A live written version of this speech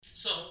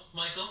So,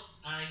 Michael,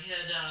 I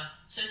had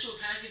sent you a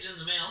package in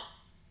the mail,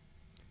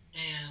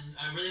 and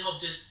I really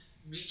hoped it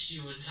reached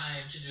you in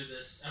time to do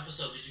this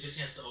episode. Did you get a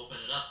chance to open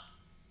it up?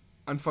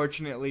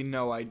 Unfortunately,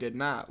 no, I did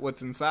not.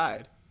 What's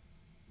inside?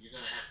 You're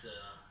gonna have to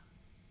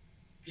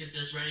get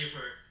this ready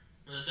for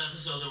this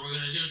episode that we're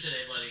gonna do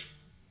today, buddy.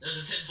 There's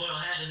a tinfoil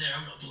hat in there.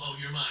 I'm gonna blow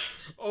your mind.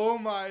 Oh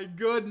my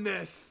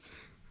goodness!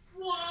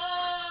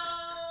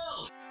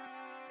 Whoa!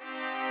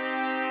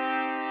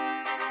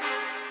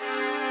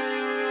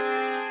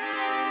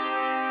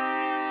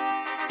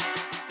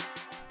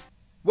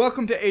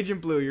 Welcome to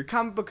Agent Blue, your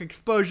comic book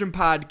explosion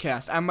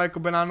podcast. I'm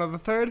Michael Bonanno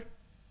III,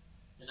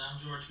 And I'm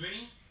George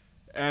Green.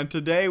 and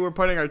today we're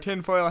putting our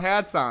tinfoil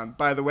hats on.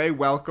 By the way,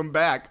 welcome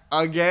back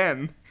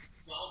again.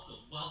 Welcome,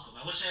 welcome.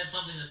 I wish I had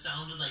something that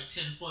sounded like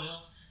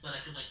tinfoil that I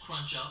could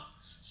crunch up,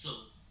 so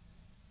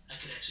I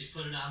could actually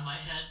put it on my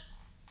head.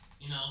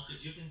 You know,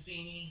 because you can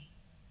see me,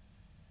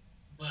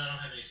 but I don't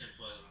have any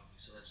tinfoil around me,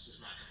 so that's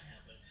just not gonna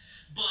happen.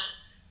 But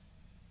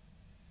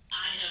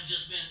I have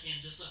just been in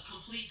just a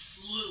complete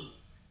slew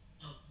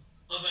of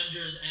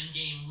Avengers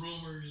Endgame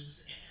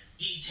rumors and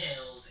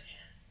details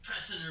and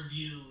press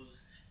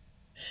interviews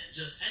and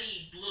just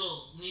any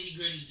little nitty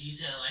gritty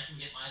detail I can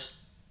get my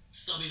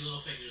stubby little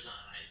fingers on.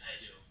 I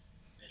do.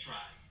 I try.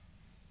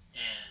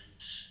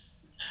 And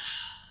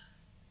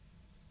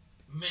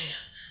man,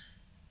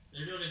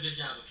 they're doing a good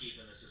job of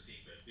keeping this a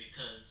secret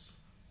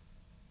because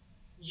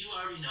you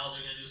already know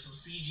they're going to do some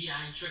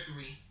CGI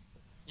trickery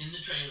in the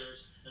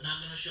trailers. They're not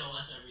going to show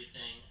us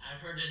everything.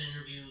 I've heard in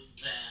interviews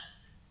that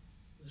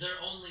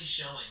they're only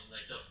showing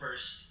the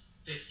first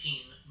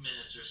 15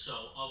 minutes or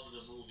so of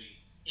the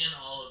movie in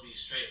all of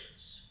these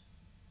trailers.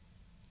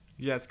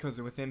 Yes, because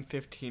within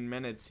 15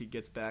 minutes he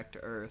gets back to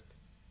Earth.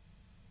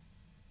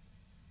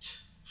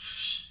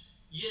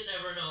 You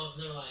never know if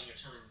they're lying or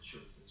telling the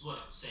truth. Is what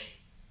I'm saying.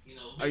 You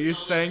know. Are you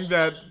saying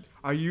that?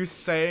 Are you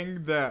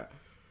saying that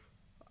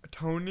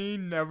Tony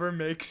never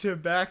makes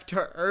it back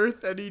to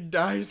Earth and he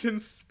dies in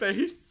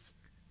space?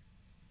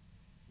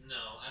 No,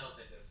 I don't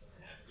think that's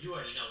going to happen. You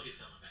already know he's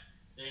coming back.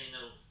 There ain't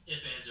no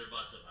ifs, ands, or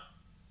buts about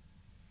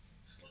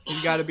it.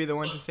 You got to be the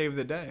one to save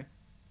the day.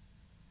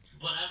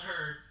 But I've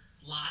heard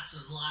lots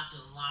and lots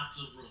and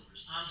lots of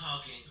rumors. I'm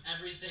talking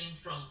everything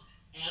from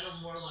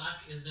Adam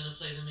Warlock is going to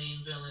play the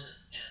main villain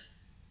and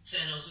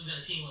Thanos is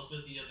going to team up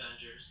with the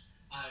Avengers.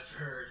 I've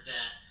heard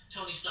that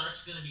Tony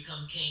Stark's going to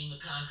become Kang the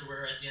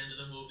Conqueror at the end of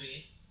the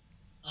movie.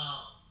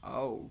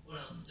 Oh, what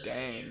else did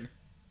dang.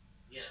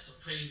 Yeah,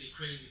 some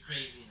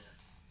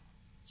craziness.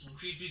 Some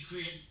creepy,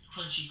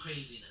 crunchy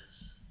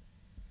craziness.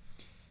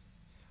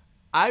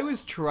 I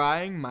was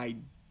trying my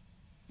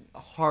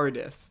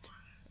hardest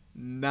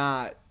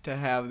not to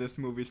have this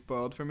movie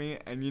spoiled for me,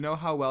 and you know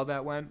how well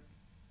that went?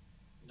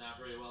 Not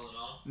very well at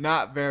all?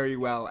 Not very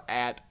well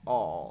at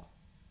all.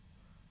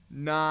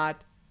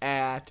 Not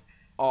at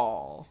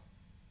all.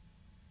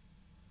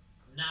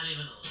 Not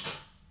even a little.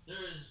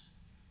 There is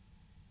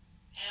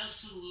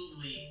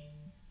absolutely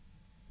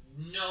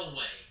no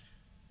way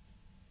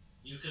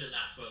you could have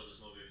not spoiled this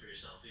movie for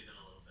yourself even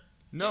a little bit.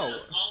 No. Even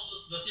if all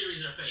the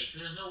theories are fake,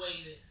 there's no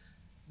way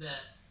that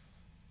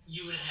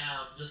you would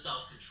have the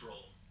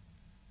self-control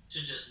to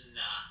just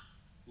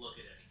not look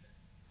at anything.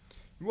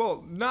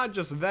 Well, not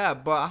just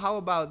that, but how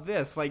about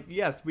this?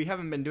 Yes, we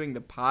haven't been doing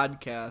the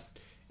podcast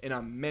in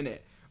a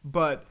minute,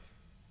 but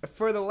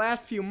for the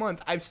last few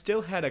months, I've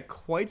still had a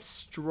quite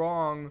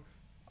strong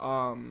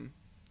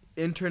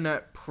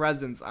internet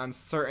presence on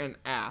certain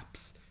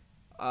apps,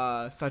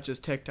 such as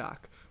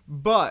TikTok.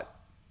 But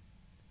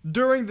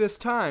during this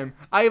time,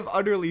 I have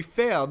utterly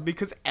failed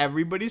because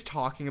everybody's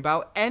talking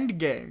about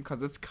Endgame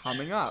because it's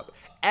coming up.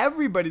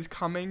 Everybody's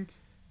coming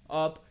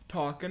up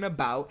talking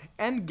about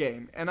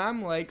Endgame, and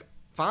I'm like,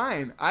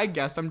 fine, I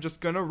guess I'm just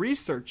gonna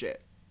research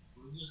it.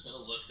 I'm just gonna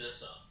look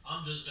this up.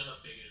 I'm just gonna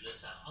figure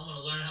this out. I'm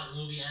gonna learn how the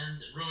movie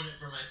ends and ruin it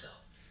for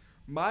myself.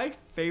 My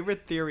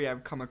favorite theory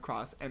I've come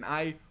across, and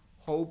I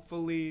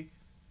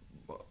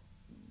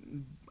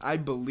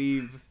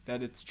believe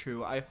that it's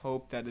true, I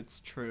hope that it's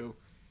true,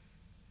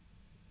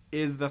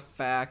 is the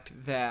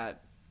fact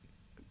that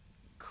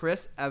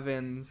Chris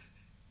Evans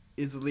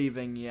is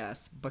leaving,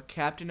 yes, but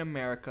Captain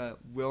America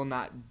will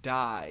not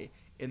die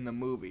in the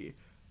movie,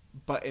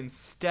 but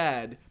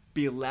instead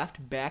be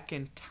left back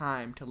in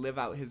time to live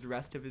out his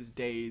rest of his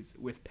days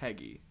with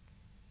Peggy.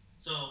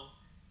 So,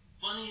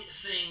 funny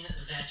thing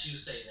that you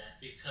say that,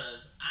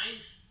 because I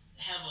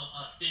have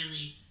a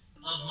theory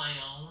of my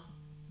own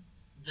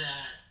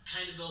that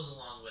kind of goes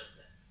along with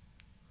it.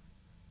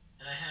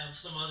 And I have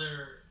some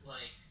other,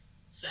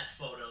 set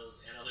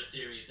photos and other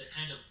theories that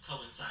kind of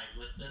coincide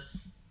with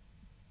this.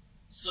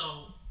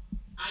 So,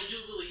 I do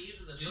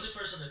believe that the only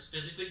person that's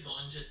physically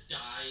going to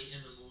die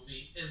in the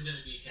movie is going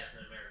to be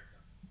Captain America.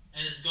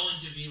 And it's going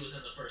to be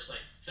within the first,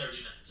 30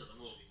 minutes of the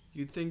movie.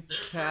 You think Their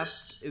Cap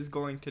first- is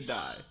going to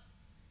die?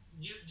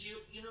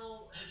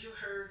 Have you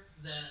heard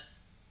that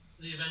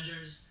the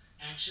Avengers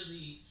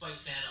actually fight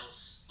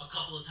Thanos a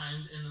couple of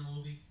times in the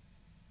movie?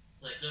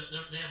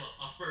 They have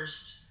a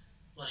first,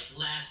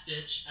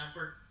 last-ditch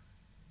effort.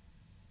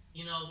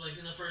 You know, like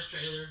in the first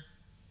trailer,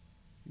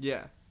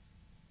 Yeah.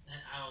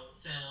 and how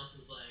Thanos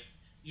is like,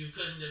 you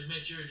couldn't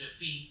admit your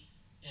defeat,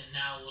 and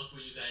now look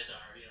where you guys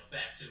are. You know,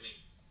 back to me.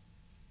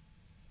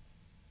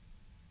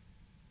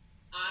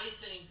 I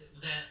think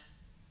that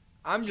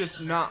I'm just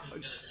Captain America not.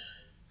 is gonna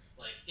die.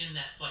 Like in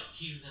that fight,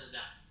 he's gonna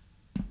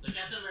die. The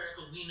Captain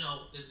America we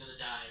know is gonna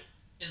die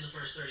in the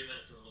first 30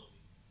 minutes of the movie,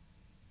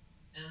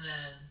 and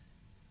then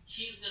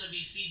he's gonna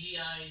be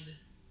CGI'd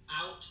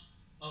out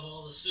of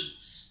all the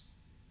suits.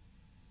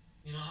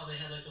 You know how they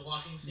had like the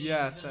walking scene? He's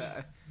Yes.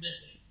 gonna be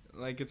missing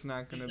Like it's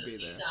not gonna be because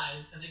he there.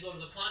 dies, and they go to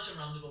the quantum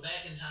realm to go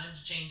back in time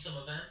to change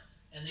some events,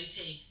 and they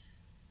take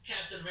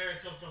Captain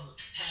America from the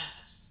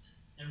past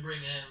and bring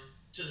him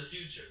to the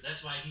future.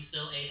 That's why he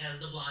still has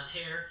the blonde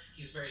hair.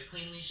 He's very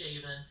cleanly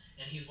shaven,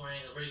 and he's wearing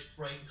a very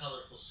bright and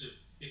colorful suit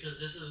because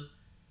this is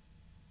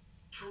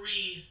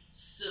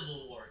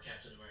pre-Civil War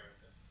Captain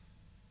America.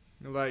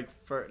 Like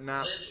for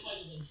not. They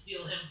might even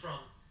steal him from,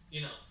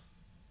 you know,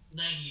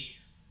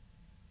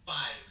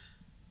 95.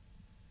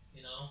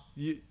 You know,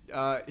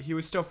 He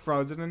was still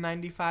frozen in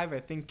 '95. I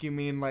think you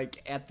mean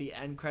like at the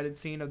end credit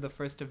scene of the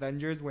first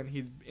Avengers when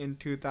he's in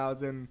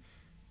 2012.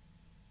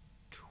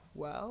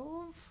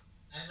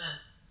 I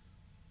meant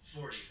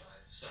 45.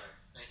 Sorry,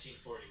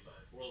 1945,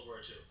 World War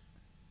II.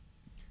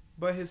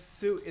 But his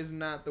suit is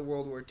not the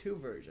World War II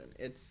version.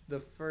 It's the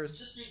first.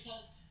 Just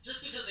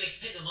because they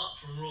pick him up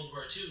from World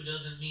War II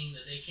doesn't mean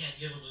that they can't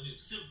give him a new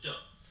suit,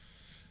 though.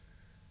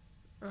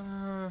 You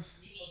know,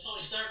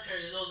 Tony Stark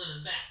carries those in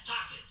his back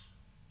pockets.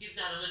 He's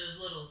got them in his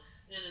little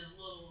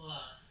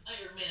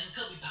Iron Man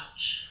cubby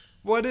pouch.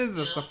 What is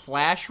this? You The know?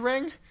 Flash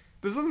ring?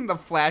 This isn't the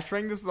Flash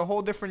ring. This is a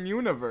whole different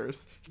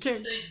universe. You Do you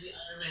can't. think the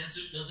Iron Man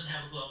suit doesn't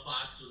have a glove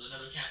box with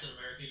another Captain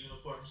America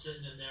uniform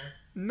sitting in there?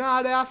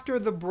 Not after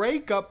the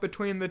breakup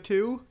between the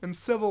two in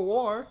Civil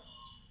War.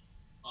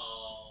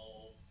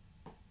 Oh,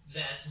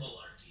 that's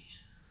malarkey.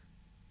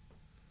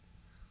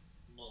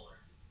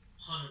 Malarkey.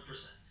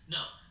 100%.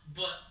 No,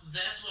 but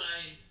that's what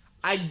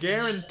I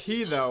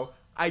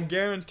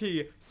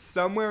guarantee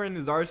somewhere in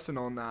his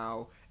arsenal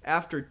now,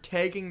 after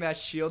taking that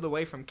shield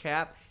away from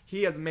Cap,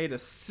 he has made a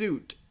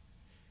suit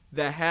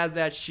that has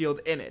that shield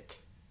in it.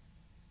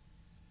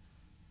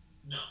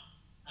 No,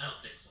 I don't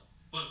think so.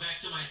 But back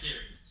to my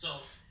theory. So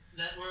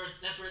that's where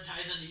it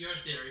ties into your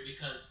theory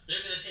because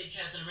they're gonna take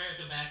Captain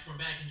America back from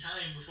back in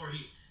time before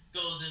he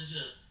goes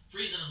into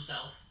freezing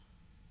himself,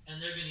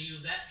 and they're gonna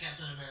use that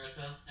Captain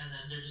America, and then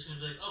they're just gonna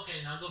be like,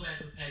 okay, now go back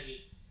with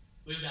Peggy.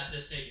 We've got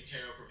this taken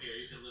care of from here.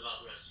 You can live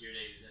out the rest of your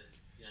days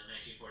in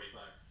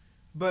 1945.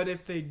 But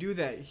if they do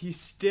that, he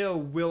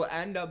still will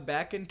end up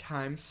back in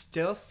time,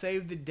 still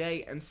save the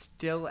day, and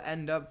still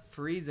end up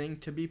freezing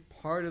to be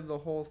part of the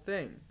whole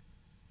thing.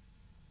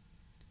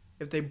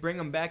 If they bring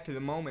him back to the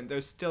moment,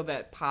 there's still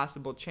that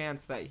possible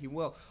chance that he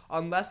will.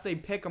 Unless they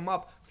pick him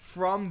up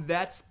from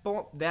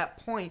that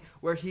point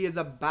where he is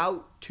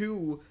about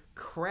to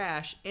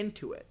crash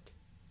into it.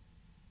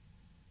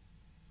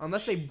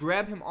 Unless they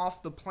grab him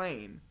off the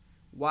plane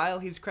while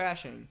he's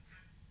crashing.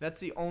 That's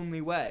the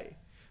only way.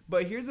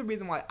 But here's the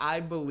reason why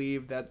I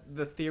believe that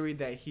the theory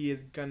that he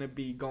is going to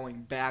be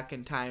going back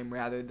in time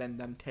rather than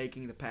them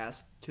taking the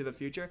past to the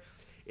future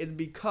is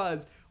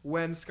because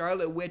when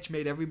Scarlet Witch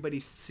made everybody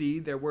see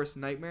their worst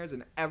nightmares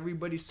and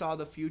everybody saw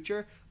the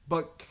future,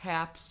 but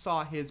Cap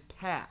saw his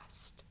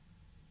past.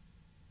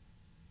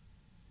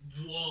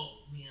 Whoa,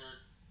 man.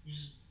 You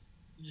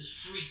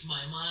just freaked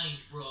my mind,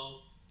 bro.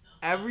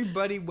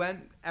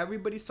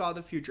 Everybody saw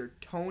the future.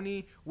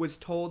 Tony was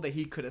told that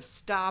he could have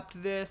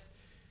stopped this.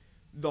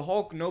 The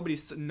Hulk, nobody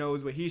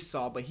knows what he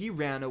saw, but he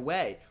ran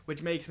away,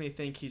 which makes me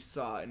think he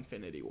saw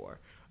Infinity War.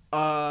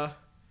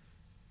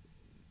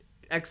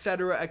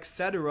 Etc.,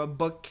 etc.,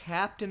 but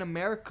Captain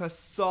America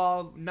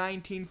saw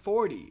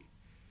 1940.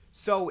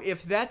 So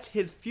if that's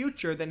his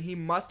future, then he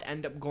must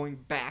end up going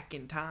back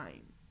in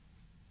time.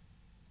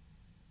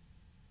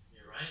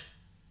 You're right.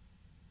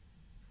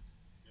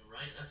 You're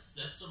right. That's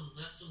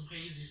some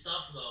crazy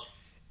stuff though.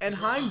 And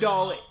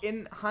Heimdall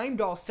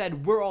Heimdall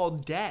said we're all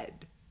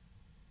dead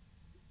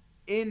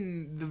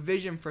in the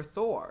vision for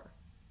Thor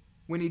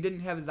when he didn't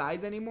have his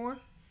eyes anymore,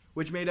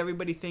 which made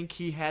everybody think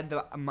he had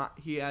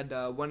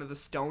one of the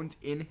stones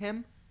in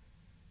him.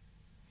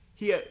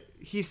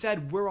 He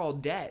said we're all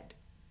dead.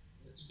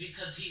 It's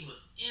because he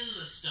was in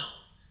the stone.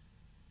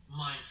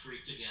 Mind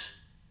freaked again.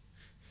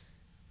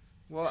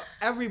 Well,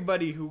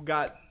 everybody who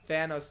got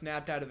Thanos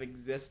snapped out of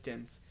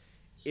existence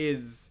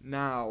is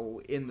now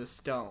in the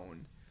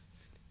stone.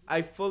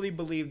 I fully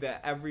believe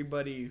that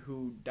everybody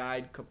who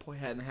died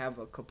and have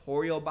a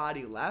corporeal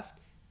body left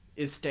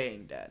is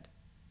staying dead.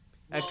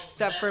 Well,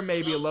 Except for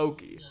maybe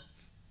Loki. Yeah.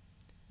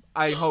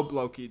 I hope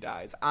Loki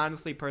dies.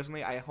 Honestly,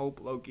 personally, I hope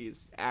Loki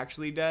is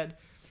actually dead.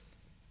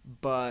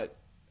 But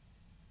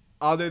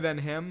other than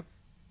him,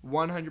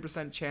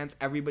 100% chance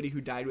everybody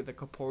who died with a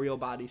corporeal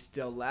body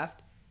still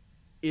left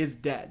is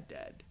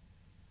dead.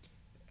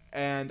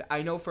 And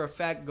I know for a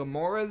fact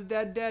Gamora's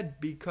dead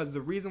because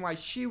the reason why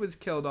she was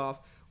killed off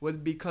was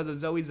because of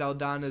Zoe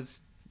Saldana's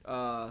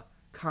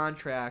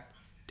contract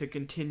to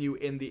continue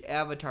in the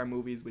Avatar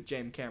movies with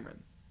James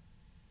Cameron.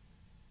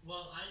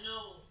 Well, I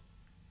know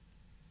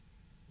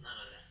none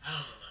of that. I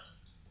don't know none of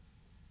it.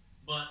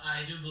 But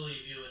I do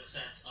believe you in the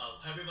sense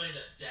of everybody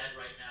that's dead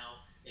right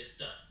now is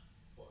done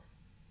for.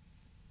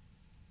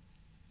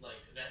 Like,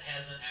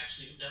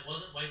 that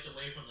wasn't wiped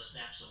away from the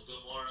snap. So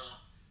Gamora,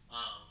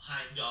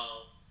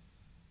 Heimdall,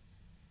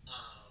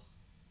 um,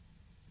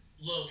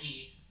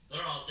 Loki,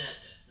 they're all dead.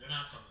 They're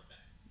not coming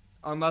back.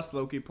 Unless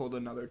Loki pulled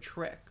another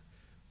trick,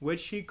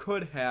 which he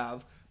could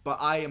have, but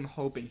I am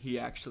hoping he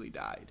actually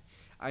died.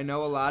 I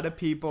know a lot of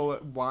people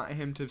want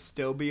him to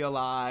still be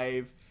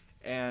alive,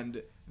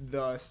 and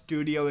the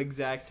studio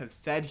execs have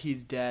said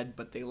he's dead,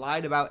 but they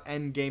lied about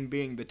Endgame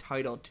being the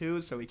title too,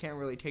 so we can't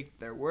really take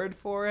their word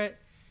for it.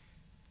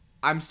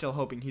 I'm still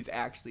hoping he's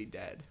actually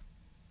dead.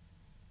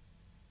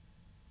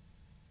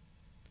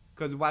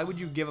 Because why would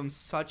you give him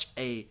such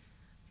a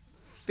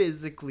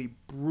physically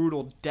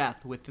brutal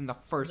death within the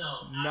first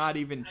not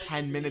even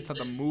 10 minutes of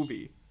the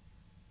movie?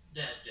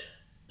 Dead.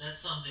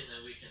 That's something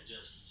that we can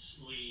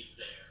just leave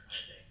there, I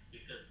think.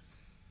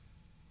 Because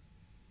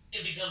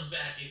if he comes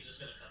back, he's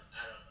just going to come.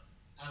 I don't know.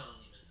 I don't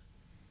even know.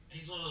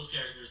 He's one of those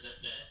characters that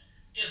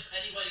if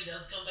anybody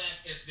does come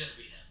back, it's going to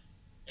be him.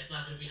 It's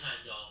not going to be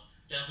Heimdall.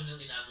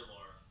 Definitely not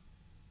Gamora.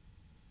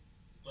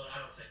 But I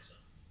don't think so.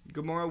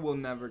 Gamora will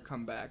never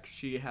come back.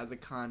 She has a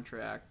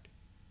contract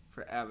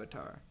for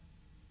Avatar.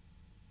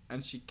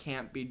 And she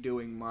can't be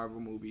doing Marvel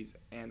movies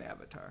and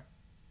Avatar.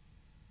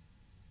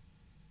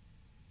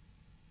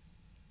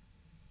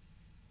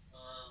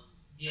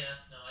 Yeah,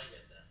 no, I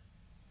get that.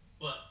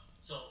 But,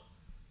 so,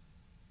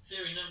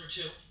 theory number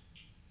 2.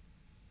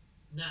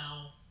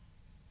 Now,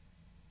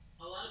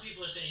 a lot of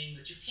people are saying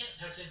that you can't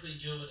technically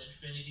do an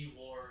Infinity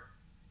War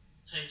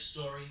type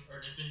story or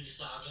an Infinity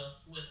Saga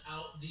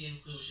without the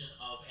inclusion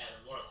of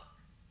Adam Warlock.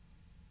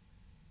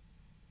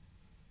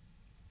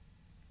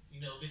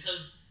 You know,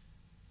 because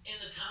in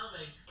the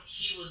comic,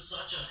 he was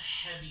such a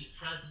heavy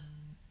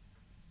presence.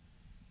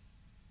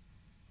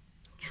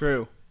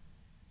 True.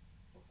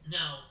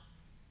 Now,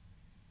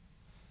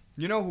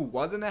 you know who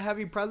wasn't a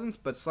heavy presence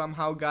but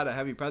somehow got a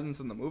heavy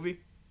presence in the movie?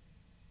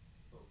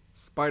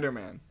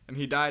 Spider-Man. And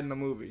he died in the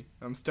movie.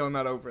 I'm still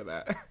not over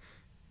that.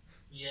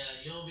 Yeah,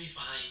 you'll be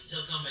fine.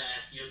 He'll come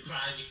back. You'll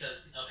cry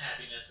because of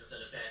happiness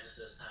instead of sadness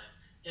this time.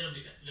 It'll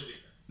be good.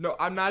 No,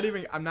 I'm not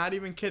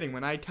even kidding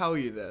when I tell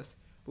you this.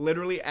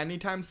 Literally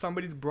anytime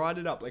somebody's brought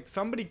it up, like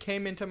somebody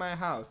came into my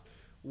house,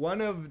 one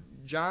of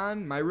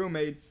John, my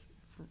roommate's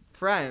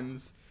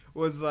friends,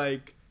 was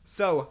like,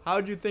 "So,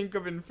 how'd you think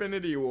of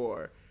Infinity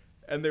War?"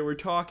 And they were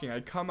talking. I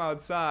come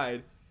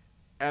outside,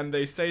 and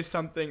they say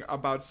something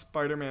about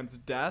Spider-Man's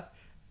death,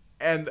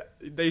 and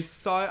they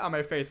saw it on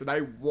my face, and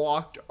I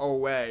walked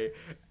away.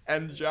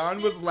 And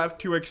John was left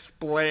to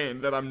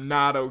explain that I'm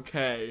not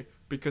okay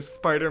because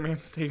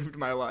Spider-Man saved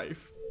my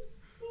life.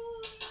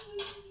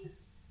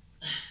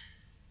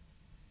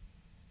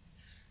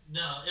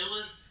 No, it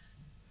was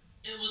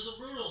a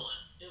brutal one.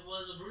 It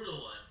was a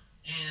brutal one.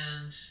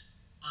 And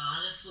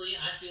honestly,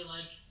 I feel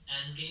like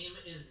Endgame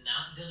is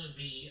not going to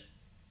be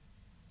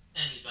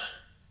any better.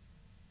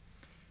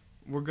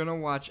 We're going to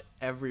watch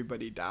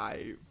everybody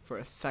die for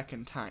a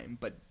second time,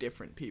 but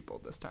different people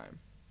this time.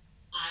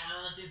 I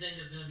honestly think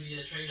it's going to be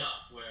a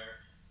trade-off where,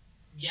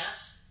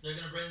 yes, they're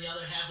going to bring the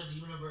other half of the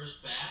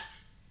universe back,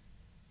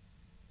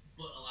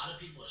 but a lot of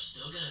people are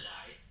still going to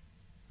die.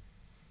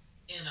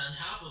 And on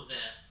top of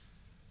that,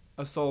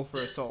 a soul for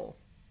a soul.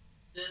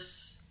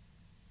 This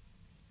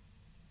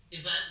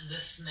event,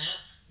 this snap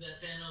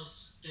that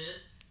Thanos did,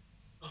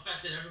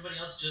 affected everybody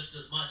else just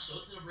as much. So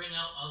it's going to bring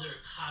out other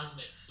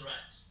cosmic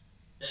threats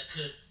that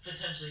could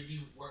potentially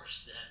be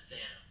worse than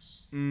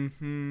Thanos.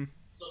 Mm-hmm.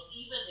 So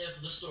even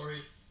if the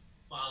story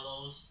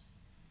follows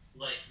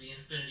like the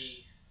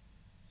Infinity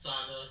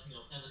Saga, you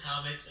know, in the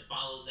comics, it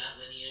follows that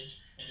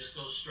lineage and just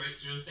goes straight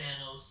through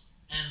Thanos,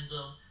 ends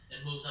him,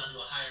 and moves on to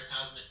a higher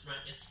cosmic threat,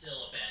 it's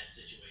still a bad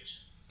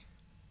situation.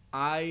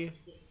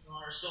 Because there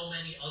are so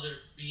many other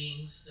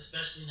beings,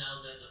 especially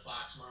now that the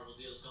Fox Marvel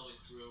deal is going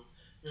through,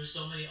 there's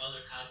so many other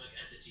cosmic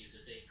entities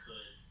that they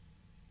could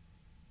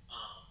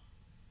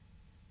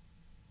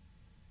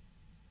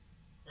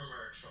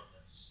emerge from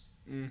this.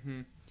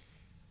 Mm-hmm.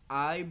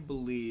 I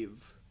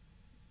believe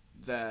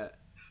that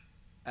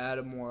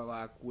Adam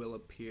Warlock will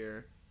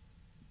appear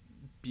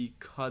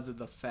because of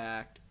the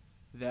fact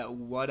that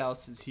what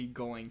else is he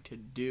going to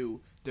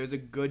do? There's a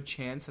good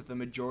chance that the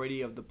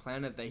majority of the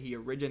planet that he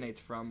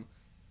originates from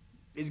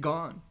is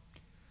gone.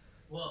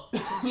 Well,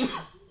 even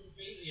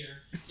crazier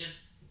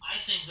is I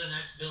think the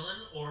next villain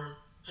or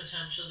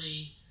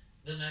potentially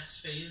the next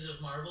phase of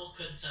Marvel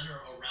could center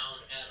around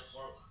Adam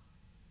Warlock,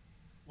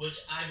 which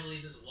I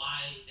believe is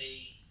why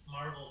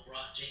Marvel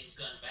brought James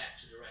Gunn back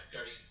to direct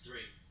Guardians 3,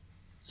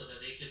 so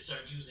that they could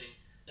start using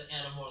the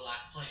Adam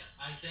Warlock plants.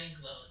 I think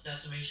the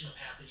decimation of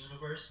half the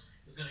universe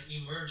is going to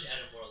emerge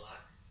Adam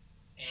Warlock,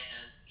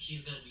 and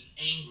he's going to be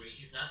angry.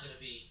 He's not going to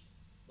be,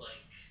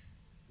 like,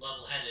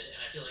 level-headed,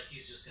 and I feel like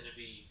he's just going to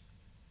be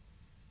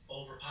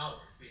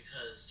overpowered,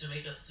 because to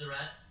make a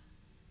threat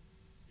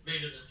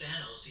greater than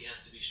Thanos, he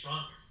has to be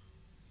stronger.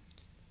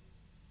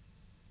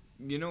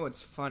 You know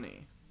what's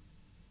funny?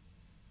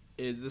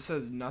 Is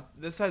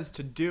this has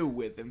to do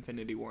with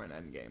Infinity War and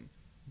Endgame,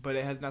 but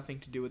it has nothing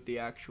to do with the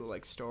actual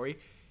like story.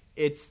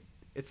 It's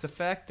it's the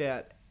fact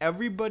that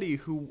everybody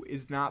who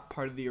is not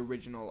part of the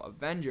original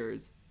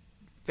Avengers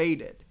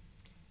faded,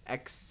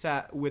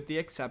 except with the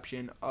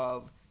exception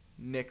of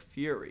Nick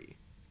Fury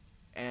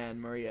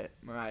and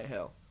Mariah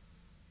Hill.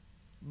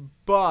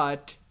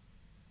 But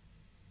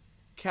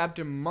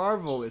Captain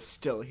Marvel is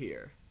still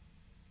here.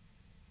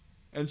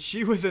 And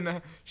she was in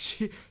a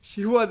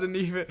she wasn't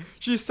even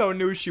she's so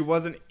new she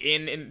wasn't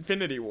in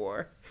Infinity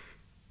War.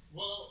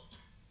 Well,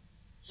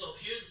 so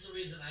here's the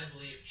reason I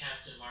believe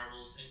Captain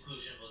Marvel's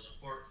inclusion was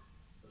important.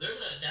 If they're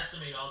gonna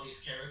decimate all these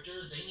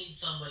characters, they need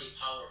somebody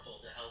powerful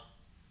to help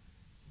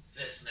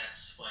this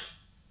next fight.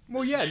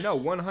 Well, This yeah, no,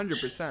 next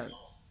 100%. battle.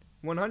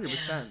 And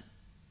 100%.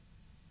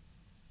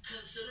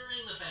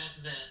 considering the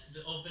fact that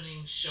the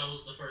opening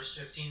shows the first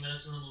 15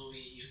 minutes of the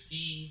movie, you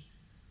see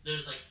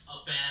there's like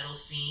a battle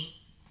scene.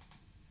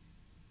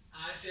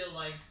 I feel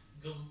like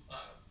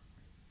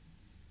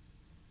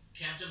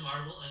Captain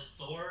Marvel and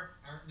Thor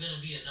aren't going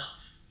to be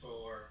enough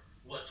for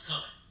what's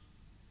coming.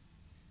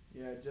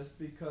 Yeah, just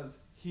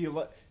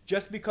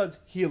because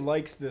he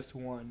likes this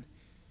one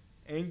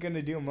ain't going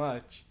to do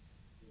much.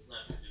 It's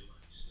not going to do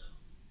much, no.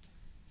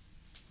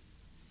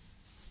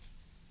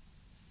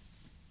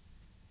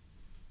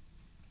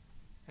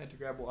 Had to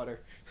grab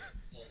water.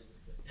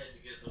 Had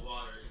to get the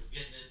water. It's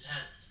getting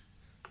intense.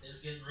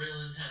 It's getting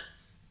real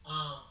intense.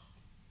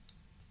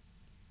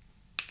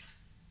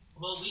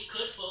 Well, we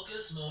could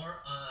focus more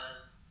on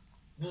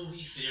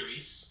movie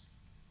theories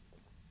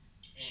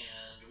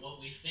and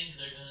what we think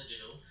they're gonna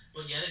do.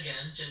 But yet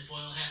again,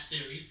 tinfoil hat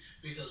theories,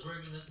 because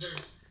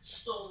there's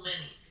so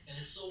many, and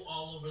it's so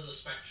all over the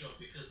spectrum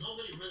because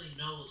nobody really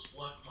knows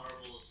what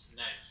Marvel's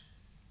next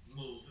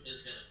move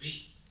is gonna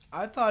be.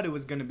 I thought it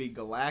was going to be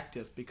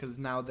Galactus because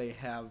now they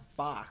have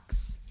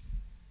Fox.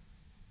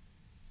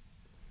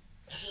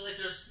 I feel like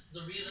the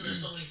reason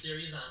there's so many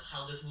theories on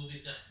how this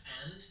movie's gonna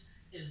end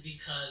is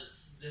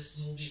because this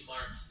movie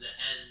marks the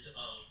end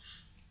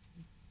of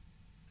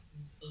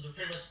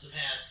pretty much the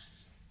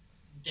past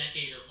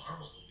decade of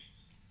Marvel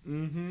movies.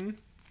 Mm-hmm. You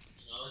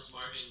know, it's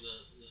marking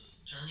the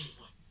turning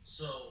point.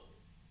 So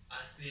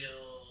I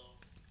feel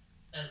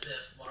as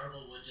if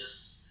Marvel would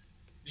just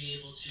be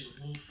able to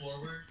move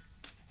forward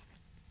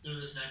through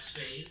this next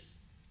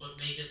phase, but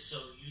make it so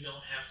you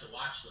don't have to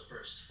watch the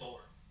first four.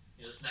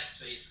 You know, this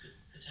next phase could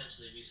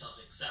potentially be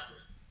something separate.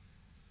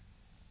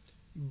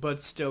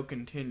 But still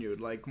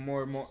continued, like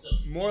more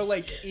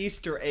like Yeah.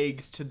 Easter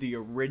eggs to the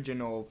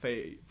original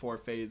four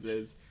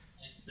phases.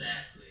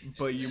 Exactly.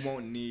 But you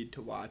won't need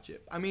to watch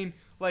it. I mean,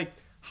 like,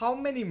 how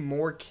many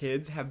more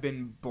kids have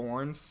been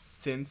born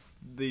since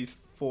these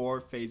four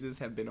phases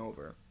have been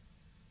over?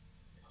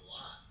 A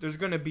lot. There's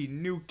gonna be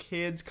new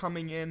kids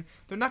coming in.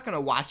 They're not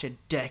gonna watch a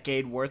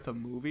decade worth of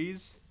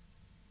movies.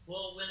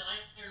 Well, when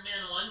Iron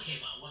Man 1 came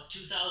out, what,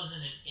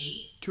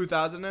 2008?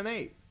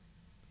 2008.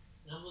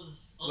 That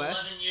was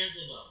 11 years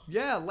ago.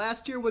 Yeah,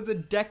 last year was a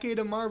decade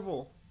of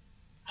Marvel.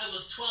 I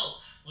was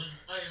 12 when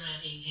Iron Man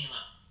 8 came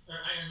out. Or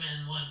Iron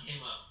Man 1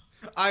 came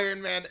out.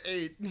 Iron Man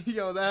 8.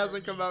 Yo, that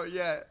hasn't come out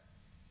yet.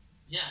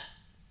 Yeah.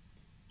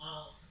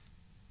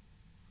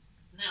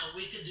 Now,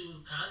 we could do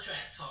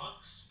contract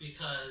talks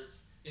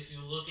because if you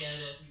look at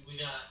it, we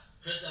got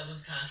Chris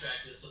Evans'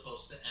 contract is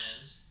supposed to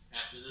end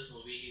after this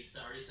movie. He's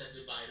already said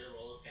goodbye to the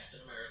role of Captain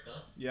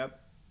America. Yep.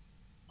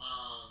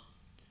 Um,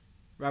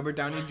 Robert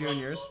Downey Mark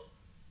Jr.'s. Ruffalo-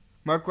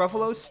 Mark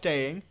Ruffalo's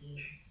staying.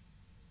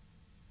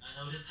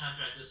 I know his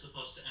contract is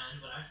supposed to end,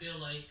 but I feel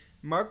like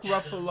Mark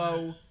Captain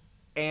Ruffalo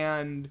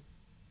America-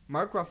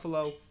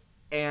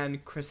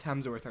 and Chris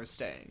Hemsworth are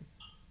staying.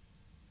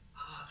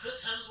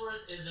 Chris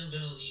Hemsworth isn't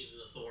going to leave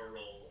the Thor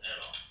role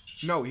at all.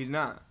 No, he's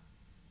not.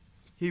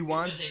 He He's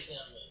wants going to take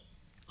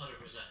that role,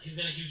 100%. He's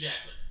going to Hugh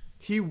Jackman.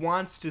 he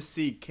wants to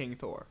see King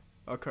Thor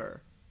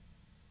occur.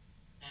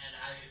 And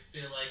I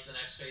feel like the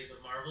next phase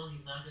of Marvel,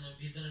 he's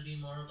going to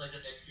be more of like a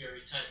Nick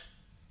Fury type.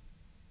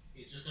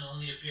 He's just going to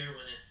only appear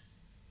when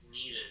it's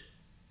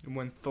needed.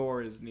 When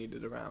Thor is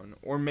needed around.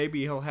 Or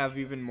maybe he'll have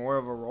even more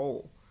of a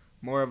role.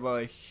 More of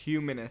a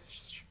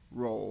humanish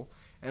role.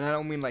 And I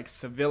don't mean like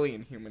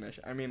civilian humanish.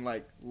 I mean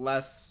like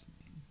less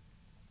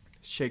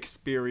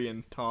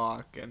Shakespearean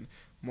talk and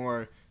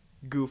more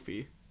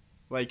goofy.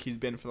 Like he's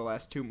been for the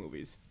last two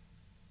movies.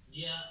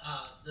 Yeah,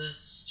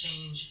 this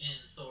change in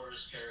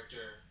Thor's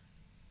character,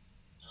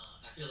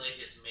 I feel like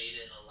it's made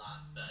it a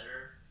lot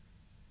better.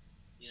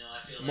 You know,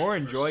 I feel like More the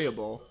first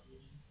enjoyable. two,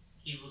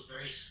 he was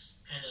very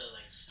kind of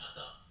like stuck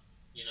up.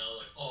 You know,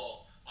 like,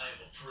 oh, I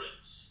am a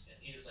prince. And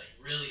he's like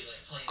really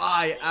like playing.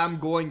 I that role. am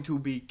going to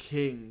be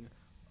king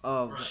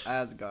of Right.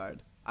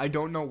 Asgard. I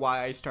don't know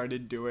why I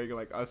started doing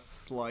like a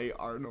slight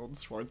Arnold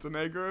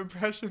Schwarzenegger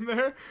impression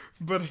there,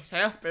 but it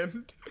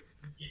happened.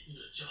 Get to the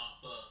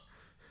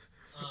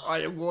chopper. I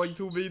am going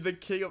to be the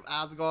king of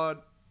Asgard.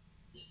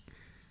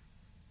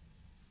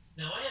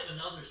 Now I have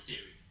another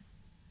theory.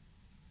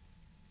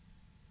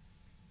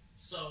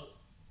 So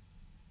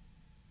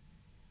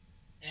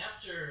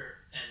after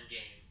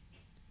Endgame,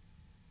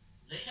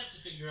 they have to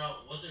figure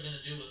out what they're going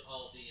to do with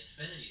all the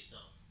Infinity Stone.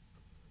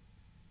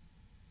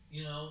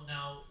 You know,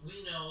 now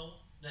we know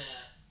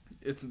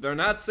that They're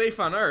not safe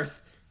on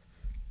Earth,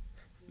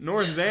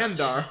 nor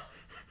Xandar.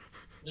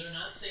 They're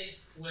not safe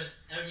with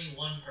every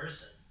one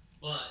person,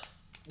 but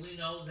we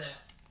know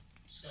that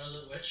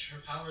Scarlet Witch,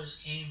 her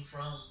powers came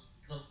from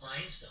the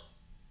Mind Stone,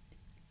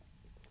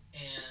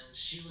 and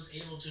she was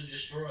able to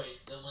destroy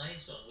the Mind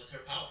Stone with her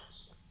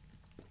powers.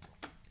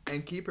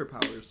 And keep her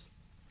powers.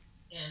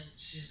 And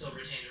she still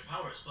retained her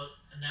powers, but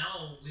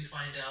now we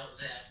find out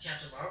that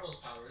Captain Marvel's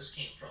powers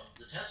came from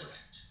the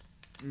Tesseract.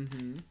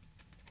 Mm-hmm.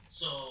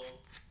 So,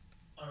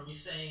 are we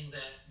saying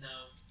that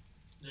now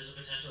there's a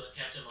potential that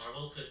Captain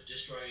Marvel could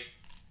destroy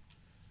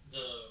the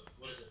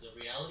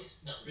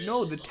realities?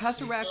 No, the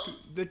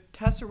Tesseract. The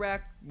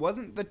Tesseract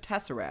wasn't the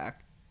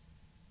Tesseract.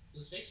 The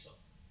Space Stone.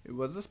 It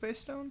was the Space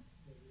Stone?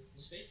 It was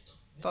the Space Stone.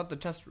 I thought the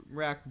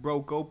Tesseract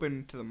broke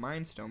open to the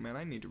Mind Stone, man.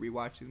 I need to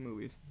rewatch these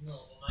movies. No,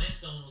 the Mind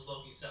Stone was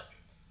Loki's scepter.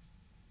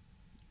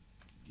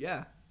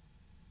 Yeah.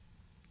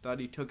 Thought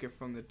he took it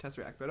from the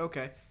Tesseract, but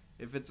okay.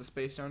 If it's a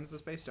Space Stone, it's a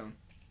Space Stone.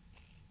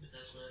 If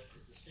that's what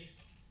it's a Space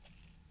Stone.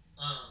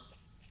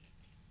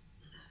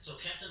 So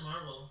Captain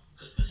Marvel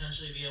could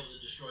potentially be able to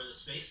destroy the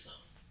Space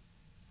Stone.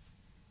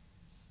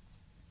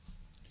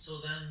 So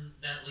then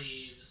that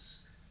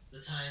leaves the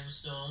Time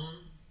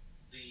Stone,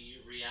 the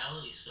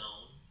Reality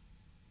Stone,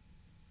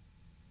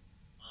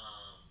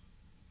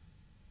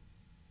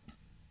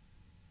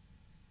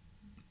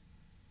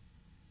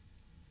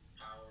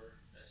 power.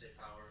 Did I say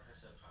power? I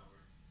said power.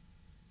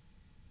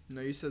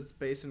 No, you said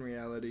space and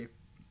reality.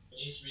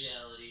 Space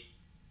reality.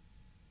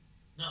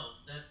 No,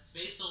 that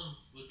Space Stone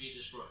would be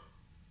destroyed.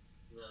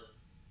 The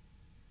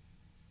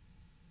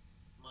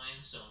Mind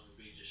Stone would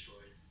be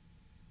destroyed.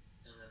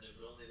 And then it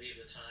would only leave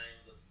the time,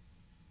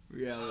 the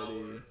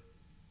Reality. power,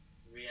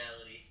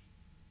 reality,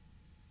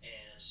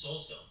 and Soul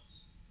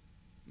Stones.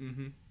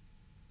 Mm-hmm.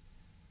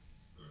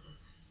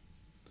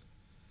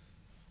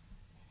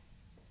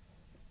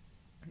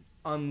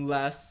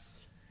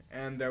 Unless,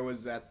 and there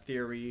was that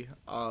theory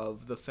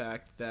of the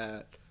fact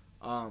that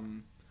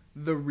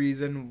the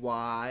reason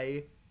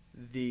why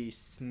the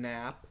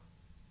snap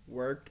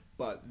worked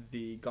but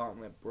the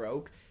gauntlet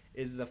broke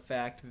is the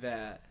fact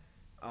that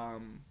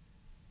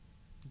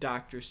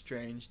Doctor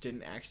Strange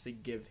didn't actually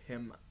give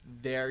him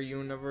their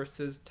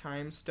universe's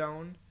time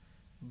stone,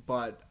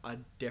 but a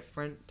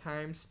different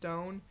time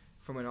stone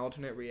from an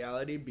alternate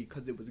reality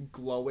because it was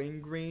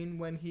glowing green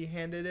when he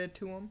handed it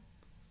to him,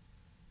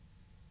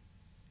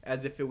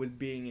 as if it was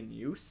being in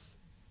use.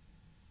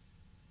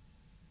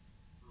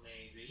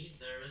 Maybe.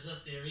 There is a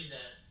theory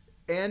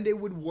that... And it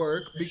would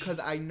work because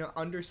I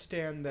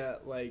understand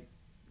that, like,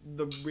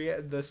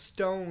 the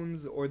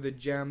stones or the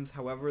gems,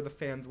 however the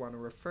fans want to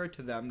refer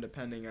to them,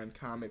 depending on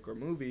comic or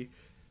movie,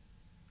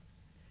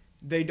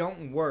 they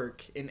don't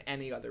work in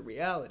any other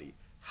reality.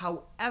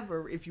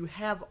 However, if you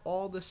have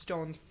all the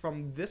stones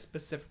from this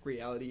specific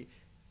reality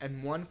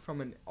and one from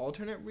an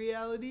alternate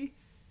reality,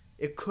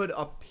 it could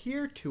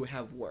appear to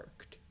have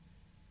worked.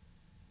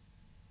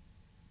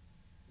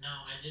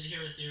 Now, I did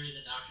hear a theory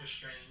that Doctor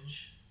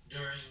Strange,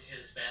 during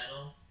his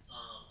battle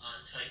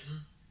on Titan,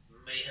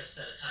 may have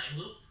set a time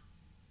loop.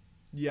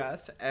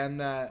 Yes,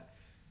 and that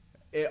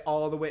it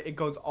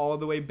goes all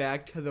the way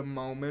back to the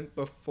moment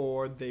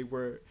before they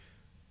were,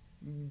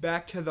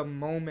 back to the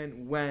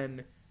moment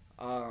when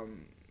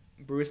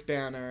Bruce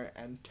Banner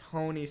and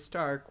Tony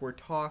Stark were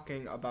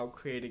talking about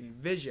creating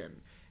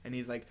Vision, and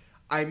he's like,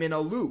 I'm in a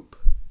loop.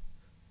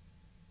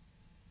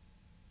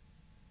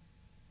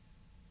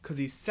 Because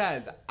he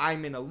says,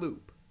 I'm in a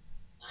loop.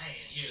 I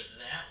didn't hear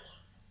that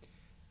one.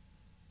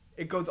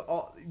 It goes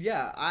all...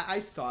 Yeah,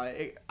 I saw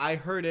it. I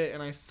heard it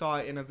and I saw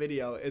it in a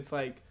video. It's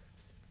like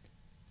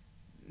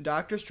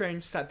Doctor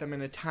Strange set them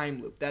in a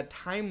time loop. That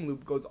time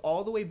loop goes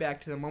all the way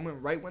back to the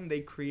moment right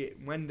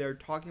when they're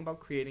talking about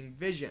creating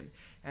Vision.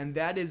 And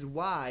that is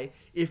why,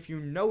 if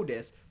you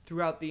notice,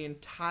 throughout the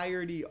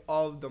entirety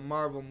of the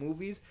Marvel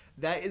movies,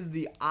 that is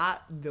the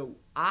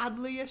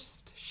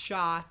oddliest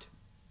shot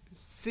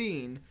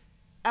scene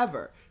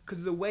ever,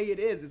 because the way it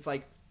is, it's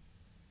like,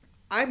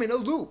 I'm in a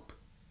loop.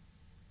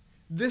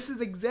 This is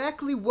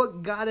exactly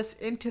what got us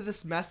into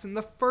this mess in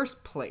the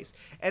first place,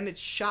 and it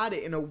shot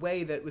it in a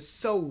way that was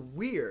so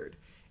weird,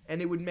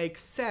 and it would make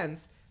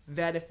sense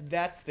that if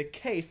that's the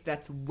case,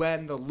 that's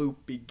when the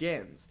loop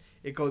begins.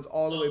 It goes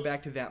all the way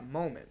back to that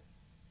moment.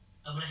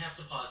 I'm gonna have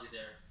to pause you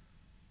there.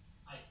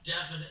 I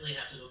definitely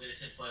have to go get a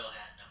tinfoil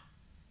hat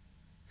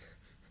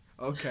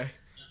now. Okay.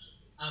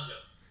 I'm joking.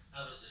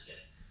 I was just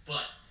kidding.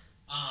 But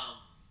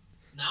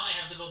now I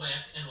have to go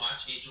back and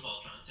watch Age of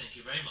Ultron. Thank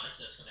you very much.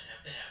 That's going to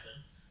have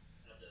happen.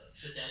 I have to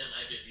fit that in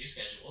my busy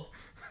schedule.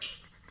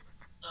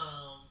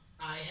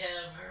 I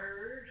have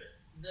heard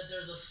that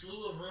there's a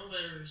slew of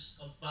rumors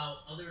about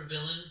other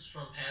villains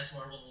from past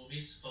Marvel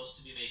movies supposed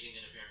to be making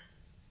an appearance.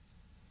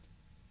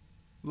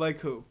 Like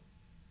who?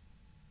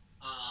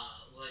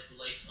 Like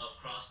the likes of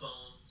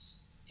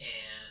Crossbones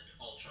and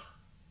Ultron.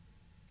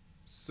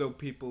 So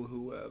people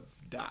who have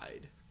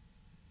died.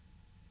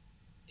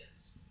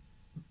 Yes.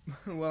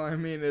 Well, I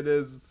mean, it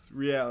is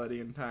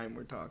reality and time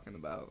we're talking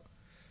about.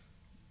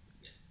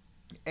 Yes.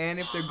 And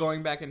if they're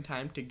going back in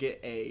time to get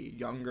a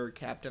younger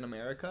Captain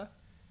America,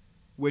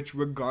 which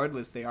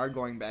regardless they are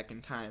going back in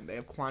time, they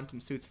have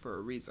quantum suits for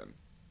a reason.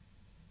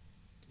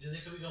 Yeah, they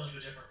could be going to a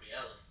different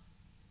reality.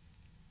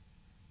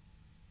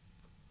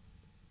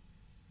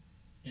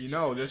 You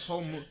know, this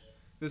whole movie.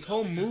 They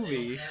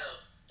don't have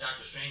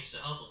Doctor Strange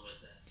to help them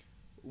with that.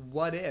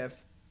 What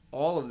if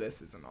all of this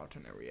is an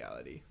alternate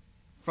reality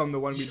from the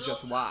one we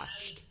just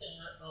watched? I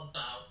thought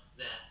about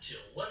that too.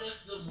 What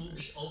if the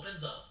movie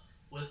opens up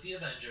with the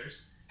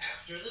Avengers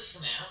after the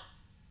snap?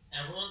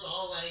 Everyone's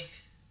all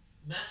like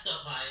messed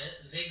up by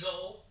it. They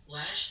go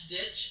last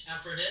ditch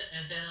effort it,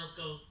 and Thanos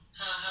goes,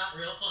 ha ha,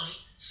 real funny.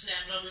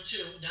 Snap number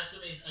 2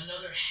 decimates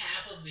another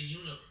half of the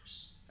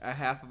universe. A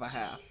half of a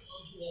half.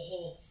 To a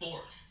whole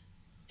fourth,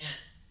 and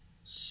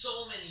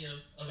so many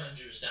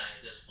Avengers die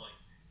at this point.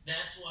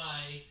 That's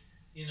why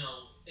it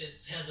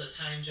has a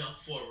time jump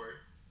forward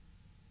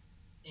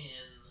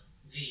in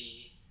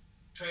the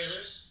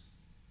trailers.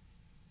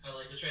 How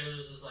like the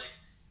trailers is like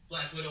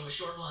Black Widow with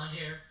short blonde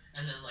hair,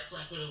 and then like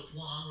Black Widow with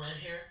long red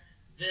hair.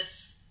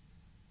 This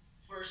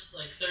first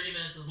like 30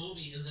 minutes of the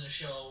movie is going to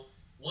show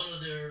one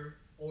of their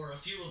or a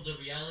few of the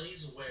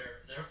realities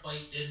where their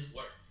fight didn't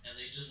work, and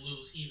they just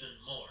lose even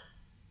more.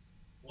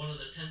 One of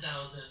the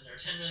 10,000 or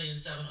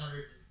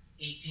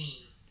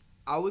 10,718.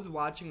 I was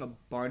watching a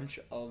bunch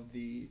of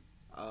the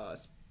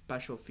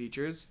special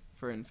features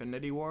for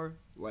Infinity War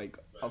like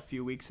a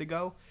few weeks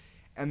ago,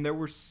 and there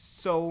were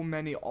so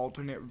many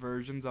alternate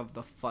versions of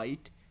the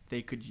fight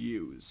they could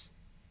use.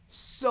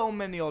 So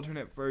many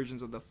alternate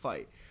versions of the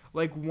fight.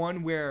 Like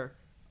one where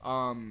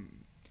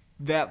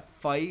that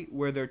fight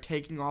where they're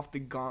taking off the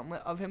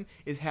gauntlet of him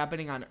is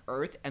happening on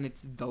Earth, and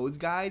it's those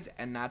guys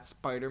and not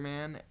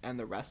Spider-Man and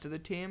the rest of the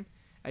team.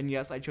 And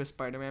yes, I chose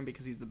Spider-Man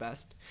because he's the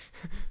best.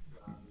 You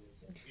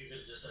could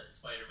have just said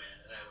Spider-Man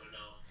and I would have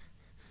known.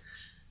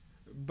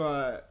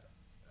 But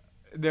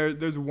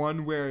there's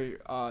one where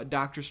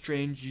Doctor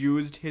Strange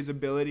used his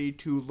ability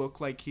to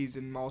look like he's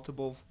in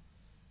multiple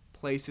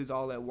places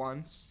all at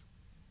once.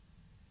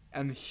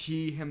 And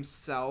he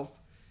himself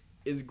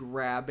is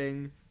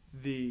grabbing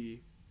the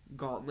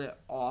gauntlet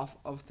off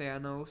of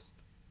Thanos.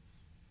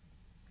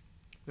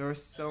 There are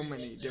so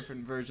many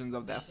different versions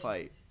of that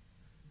fight.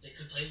 They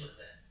could play with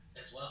that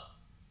as well.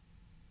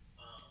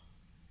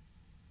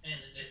 And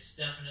it's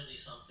definitely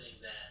something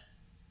that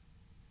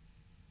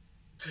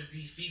could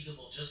be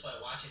feasible just by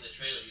watching the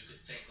trailer. You could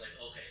think like,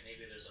 okay,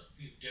 maybe there's a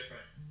few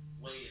different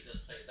ways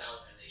this plays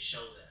out, and they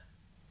show that.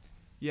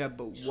 Yeah,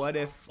 but what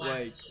if,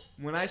 like,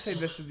 when I say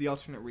this is the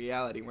alternate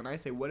reality, when I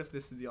say what if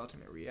this is the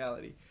alternate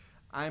reality,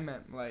 I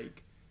meant,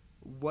 like,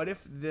 what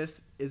if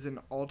this is an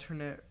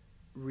alternate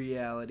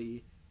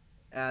reality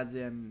as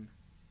in,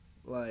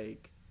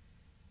 like,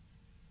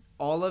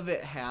 all of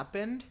it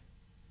happened,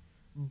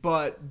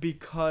 but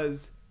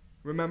because,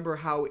 remember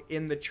how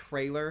in the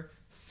trailer,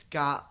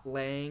 Scott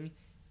Lang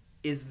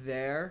is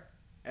there,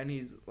 and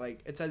he's,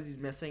 like, it says he's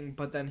missing,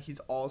 but then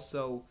he's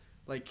also,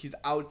 like, he's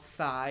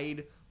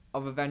outside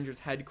of Avengers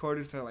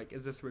headquarters, so, like,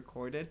 is this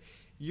recorded?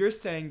 You're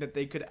saying that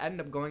they could end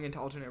up going into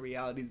alternate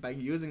realities by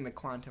using the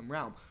quantum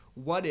realm.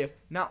 What if,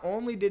 not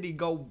only did he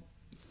go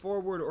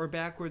forward or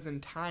backwards in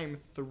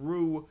time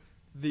through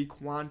the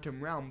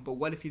quantum realm, but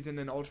what if he's in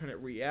an alternate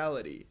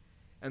reality?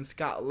 And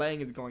Scott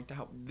Lang is going to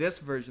help this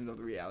version of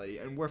the reality,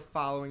 and we're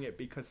following it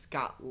because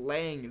Scott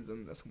Lang is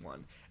in this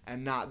one,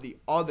 and not the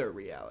other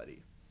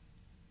reality.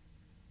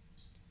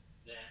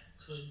 That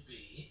could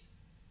be.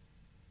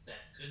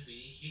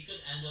 He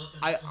could end up in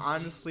I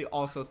honestly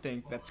also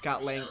think that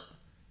Scott Lang...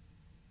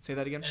 Say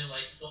that again? And,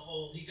 like,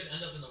 he could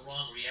end up in the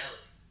wrong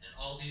reality. And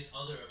all these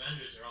other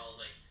Avengers are all,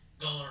 like,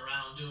 going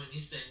around doing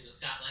these things, and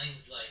Scott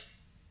Lang's, like,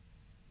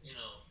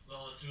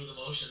 going through the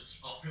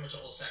motions pretty much a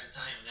whole second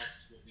time, and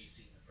that's what we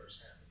see in the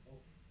first half of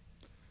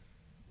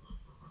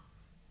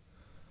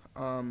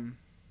the movie.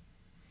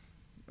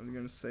 I was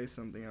gonna say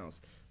something else.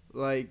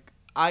 Like,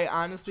 I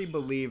honestly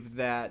believe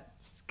that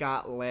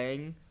Scott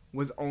Lang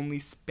was only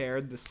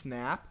spared the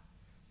snap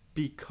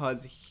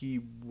because he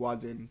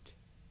wasn't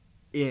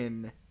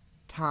in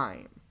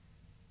time.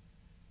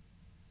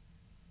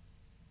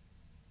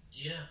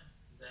 Yeah,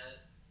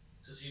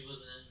 because he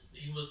was in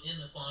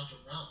the quantum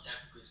realm.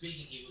 Technically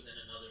speaking, he was in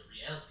another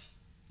reality.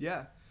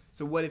 Yeah.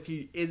 So what if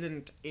he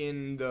isn't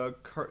in the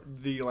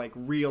like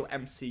real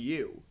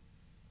MCU,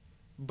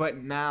 but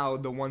now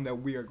the one that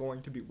we are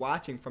going to be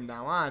watching from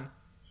now on?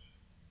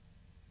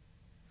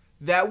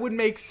 That would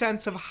make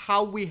sense of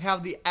how we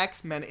have the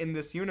X-Men in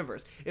this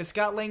universe. If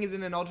Scott Lang is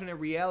in an alternate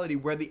reality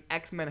where the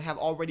X-Men have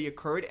already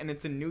occurred and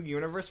it's a new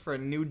universe for a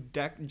new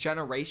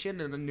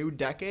generation and a new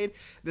decade,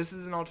 this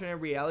is an alternate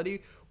reality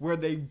where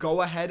they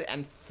go ahead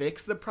and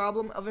fix the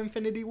problem of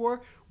Infinity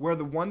War, where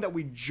the one that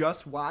we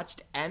just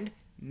watched end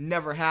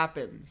never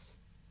happens.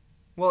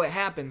 Well, it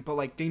happens, but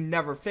like they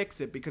never fix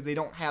it because they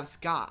don't have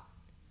Scott.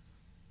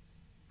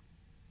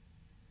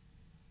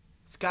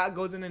 Scott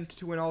goes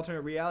into an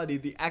alternate reality.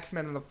 The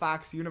X-Men in the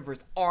Fox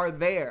universe are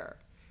there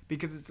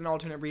because it's an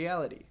alternate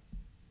reality.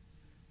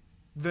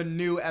 The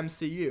new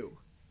MCU.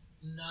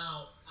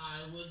 Now, I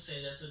would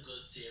say that's a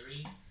good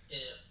theory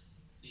if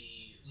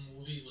the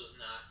movie was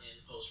not in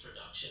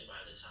post-production by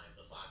the time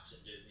the Fox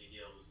and Disney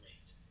deal was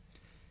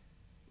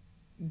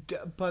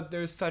made. But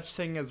there's such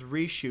thing as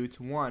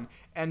reshoots, one.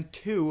 And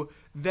two,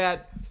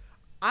 that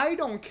I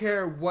don't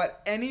care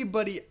what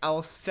anybody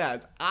else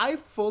says. I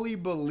fully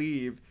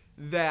believe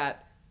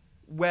that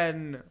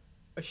when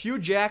Hugh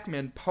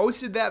Jackman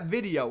posted that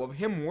video of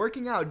him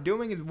working out,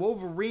 doing his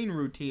Wolverine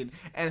routine,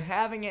 and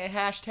having a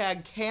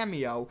hashtag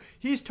cameo,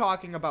 he's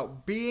talking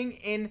about being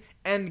in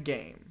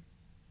Endgame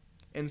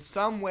in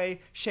some way,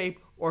 shape,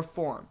 or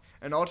form.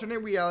 An alternate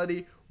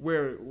reality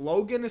where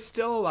Logan is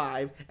still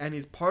alive and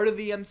he's part of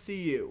the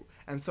MCU,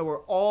 and so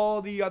are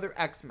all the other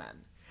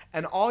X-Men.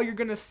 And all you're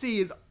going to see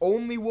is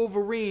only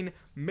Wolverine,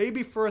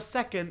 maybe for a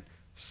second,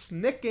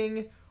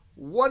 snicking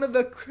one of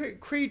the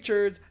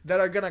creatures that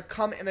are going to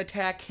come and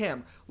attack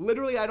him.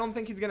 Literally, I don't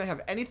think he's going to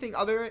have anything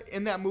other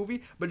in that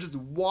movie but just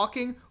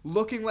walking,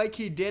 looking like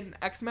he did in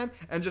X-Men,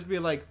 and just be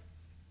like,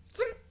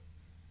 Zing!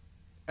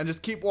 And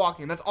just keep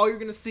walking. That's all you're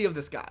going to see of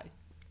this guy.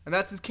 And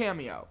that's his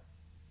cameo.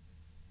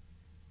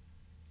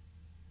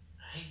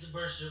 I hate to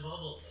burst your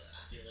bubble, but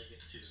I feel like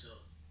it's too soon.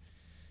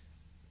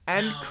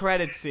 End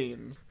credit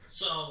scenes.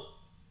 So,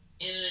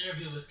 in an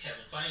interview with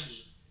Kevin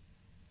Feige,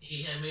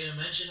 he had made a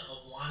mention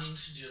of wanting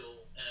to do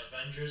an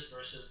Avengers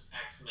versus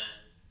X-Men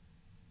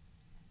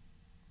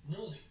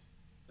movie.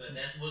 But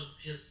that was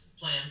his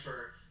plan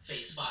for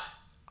Phase 5.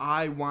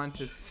 I want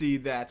to see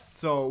that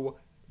so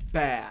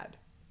bad.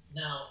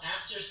 Now,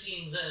 after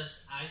seeing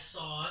this, I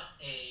saw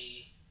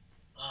a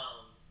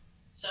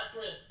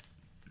separate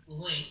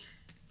link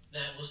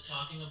that was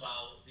talking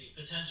about the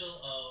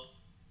potential of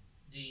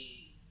the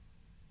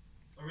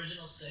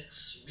original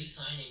 6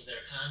 re-signing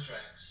their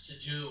contracts to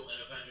do an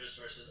Avengers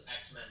vs.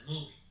 X-Men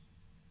movie.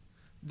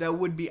 That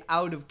would be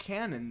out of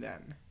canon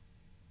then.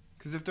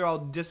 Because if they're all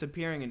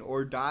disappearing and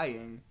or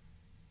dying,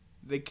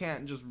 they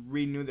can't just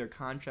renew their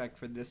contract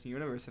for this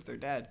universe if they're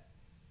dead.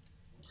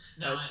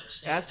 No, I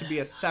understand. It has to be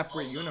a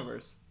separate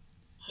universe.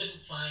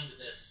 Couldn't find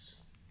this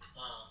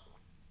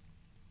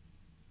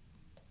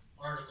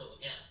article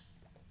again.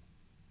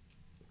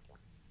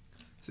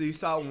 So you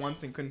saw it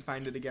once and couldn't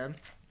find it again?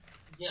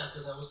 Yeah,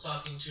 because I was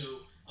talking to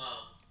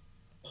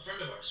a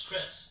friend of ours,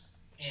 Chris,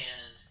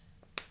 and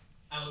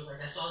I was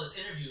like, I saw this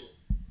interview,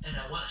 and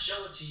I want to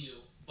show it to you,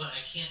 but I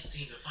can't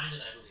seem to find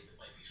it. I believe it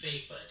might be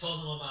fake, but I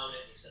told him about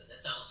it, and he said,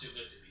 that sounds too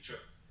good to be true.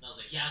 And I was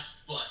like,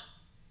 yes, but...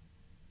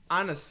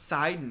 On a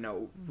side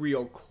note,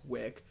 real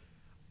quick,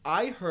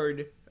 I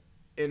heard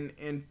an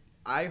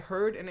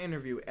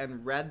interview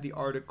and read the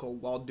article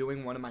while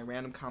doing one of my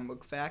random comic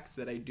book facts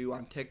that I do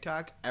on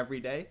TikTok every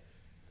day,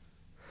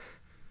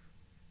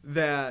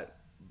 that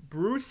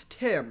Bruce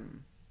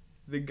Timm,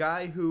 the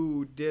guy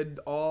who did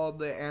all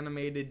the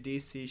animated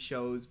DC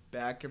shows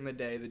back in the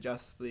day, the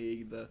Justice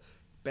League, the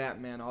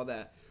Batman, all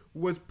that,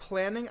 was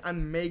planning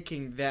on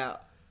making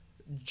that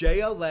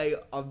JLA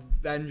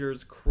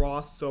Avengers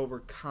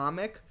crossover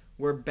comic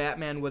where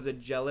Batman was a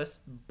jealous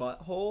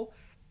butthole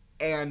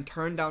and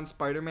turned down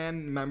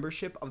Spider-Man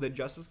membership of the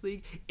Justice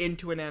League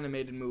into an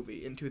animated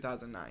movie in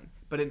 2009.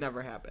 But it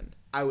never happened.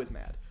 I was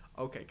mad.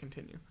 Okay,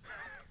 continue.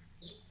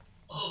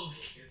 Okay,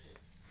 continue.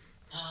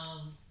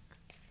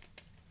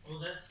 Well,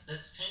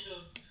 that's kind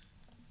of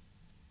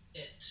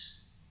it.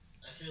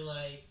 I feel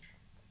like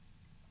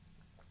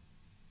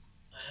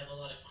I have a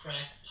lot of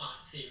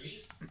crackpot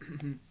theories.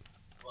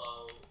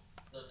 Well,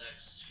 the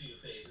next few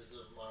phases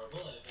of Marvel,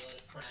 I have a lot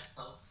of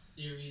crackpot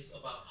theories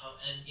about how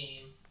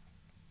Endgame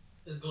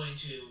is going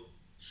to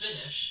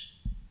finish,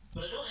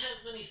 but I don't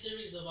have many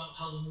theories about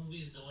how the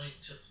movie's going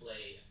to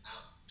play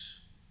out.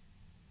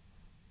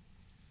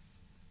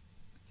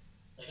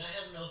 Like, I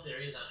have no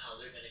theories on how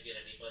they're going to get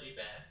anybody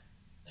back.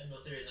 I have no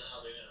theories on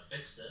how they're going to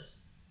fix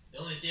this. The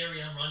only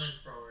theory I'm running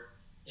for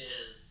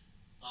is...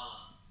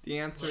 the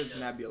answer is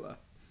Nebula.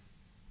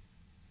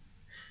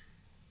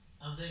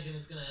 I'm thinking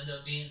it's going to end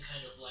up being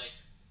kind of like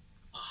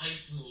a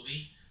heist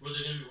movie where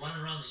they're going to be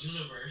running around the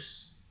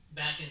universe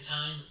back in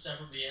time in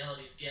separate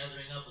realities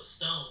gathering up a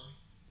stone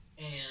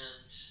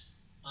and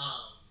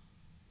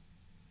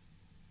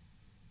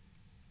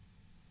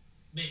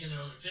making their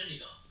own Infinity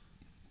Gauntlet.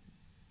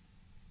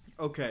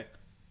 Okay.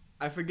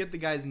 I forget the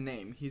guy's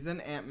name. He's in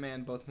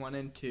Ant-Man, both 1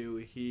 and 2.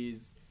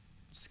 He's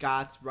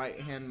Scott's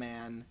right-hand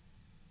man.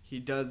 He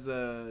does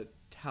the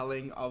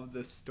telling of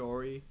the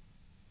story.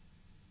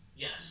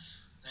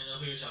 Yes. I know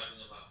who you're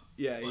talking about.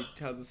 Yeah, he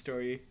tells the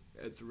story.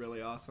 It's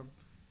really awesome.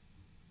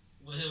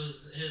 Well, it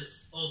was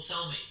his old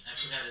cellmate. I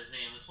forgot his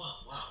name as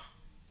well. Wow.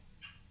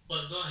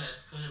 But go ahead.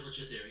 Go ahead with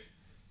your theory.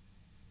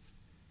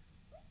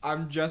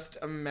 I'm just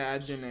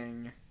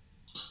imagining,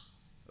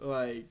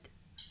 like,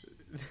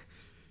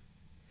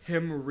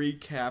 him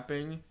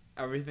recapping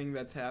everything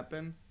that's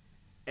happened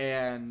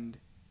and,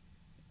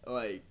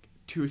 like,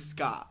 to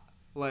Scott.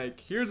 Like,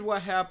 here's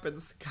what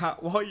happened,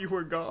 Scott, while you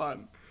were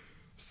gone.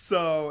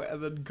 So,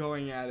 and then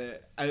going at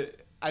it,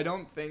 I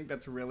don't think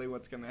that's really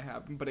what's gonna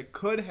happen, but it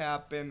could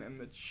happen and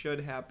it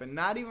should happen.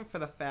 Not even for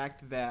the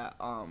fact that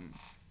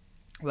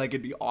like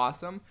it'd be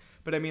awesome,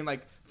 but I mean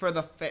like for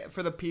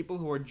the people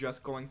who are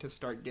just going to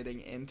start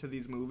getting into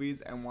these movies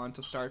and want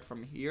to start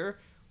from here,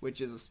 which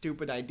is a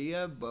stupid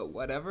idea, but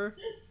whatever.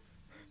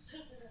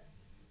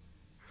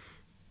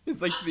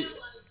 It's like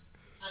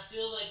I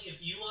feel like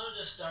if you wanted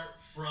to start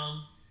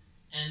from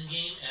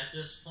Endgame at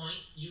this point,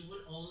 you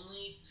would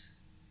only,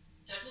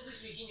 technically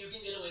speaking, you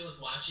can get away with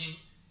watching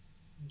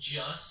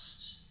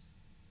just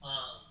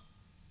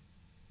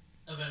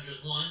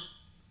Avengers 1.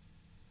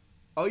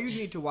 all you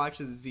need to watch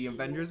is the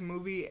Avengers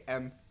movie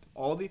and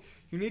all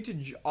you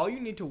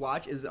need to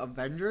watch is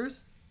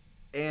Avengers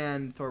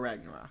and Thor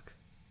Ragnarok.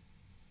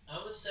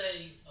 I would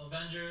say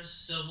Avengers,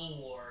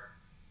 Civil War.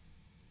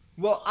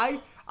 Well, I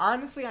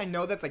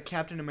know that's a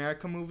Captain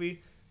America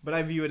movie, but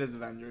I view it as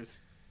Avengers.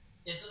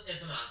 It's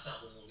an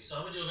ensemble movie, so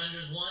I would do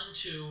Avengers 1,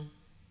 2,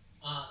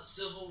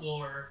 Civil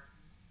War,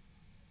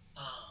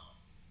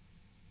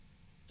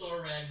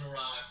 Thor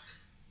Ragnarok,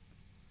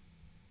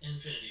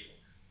 Infinity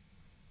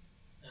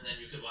War, and then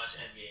you could watch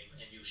Endgame,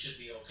 and you should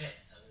be okay.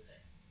 I would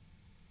think.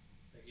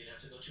 Like you'd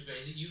have to go too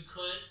crazy. You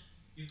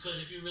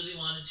could if you really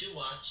wanted to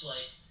watch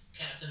like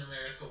Captain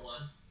America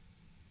 1,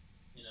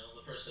 the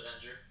first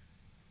Avenger.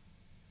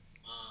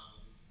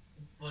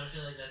 But I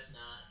feel like that's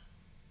not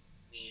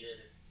needed.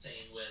 Same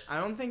with. I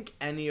don't think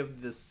any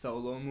of the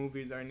solo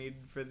movies are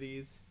needed for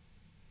these.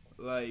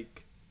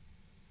 Like,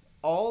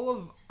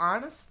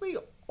 honestly,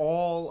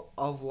 all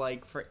of,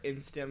 like, for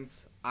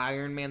instance,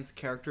 Iron Man's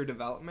character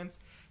developments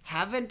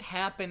haven't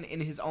happened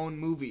in his own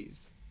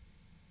movies.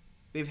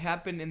 They've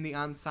happened in the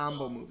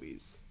ensemble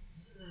movies.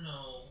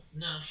 No.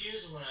 Now,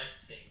 here's what I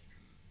think.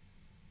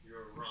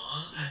 You're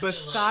wrong.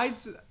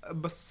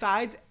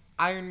 Besides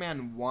Iron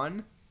Man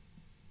 1,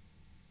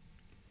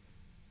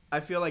 I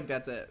feel like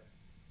that's it.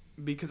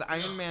 Because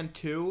Iron Man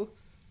 2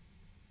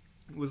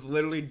 was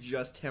literally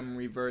just him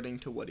reverting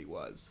to what he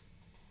was.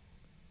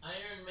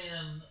 Iron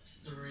Man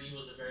 3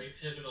 was a very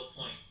pivotal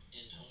point in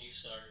Tony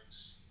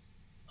Stark's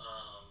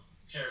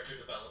character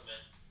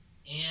development.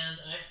 And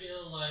I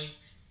feel like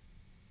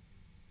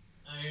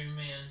Iron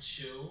Man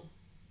 2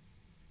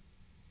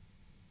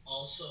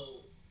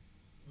 also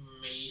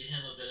made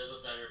him a bit of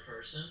a better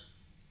person.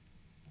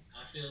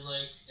 I feel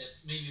like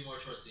maybe more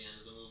towards the end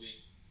of the movie.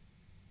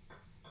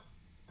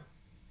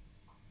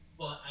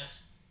 But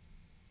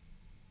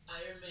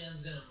Iron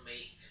Man's gonna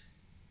make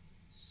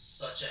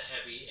such a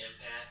heavy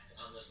impact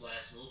on this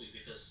last movie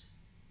because,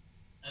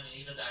 I mean,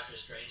 even Doctor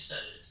Strange said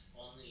it. It's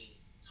only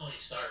Tony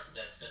Stark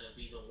that's gonna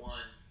be the one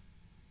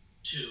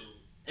to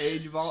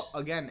Age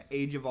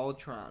of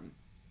Ultron.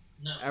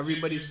 No,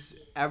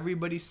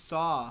 everybody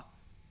saw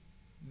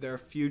their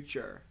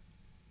future,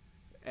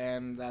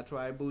 and that's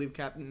why I believe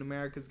Captain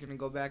America is gonna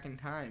go back in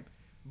time.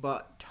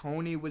 But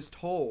Tony was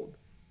told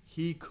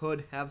he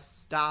could have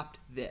stopped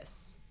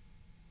this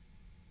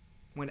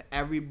when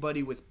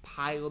everybody was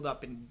piled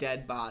up in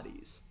dead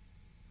bodies.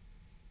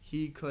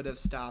 He could have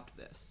stopped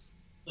this.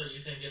 So you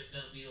think it's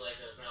going to be like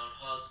a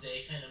Groundhog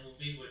Day kind of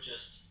movie with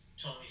just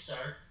Tony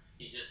Stark?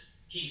 He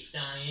just keeps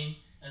dying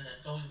and then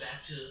going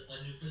back to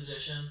a new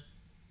position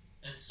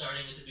and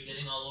starting at the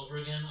beginning all over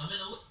again?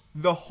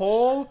 The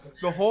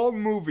whole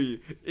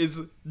movie is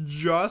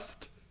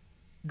just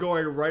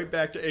going right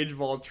back to Age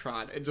of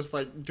Ultron and just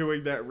like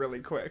doing that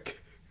really quick.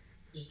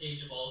 Just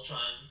Age of Ultron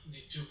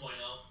 2.0,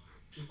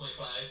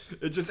 2.5.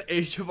 It's just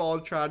Age of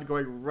Ultron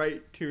going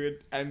right to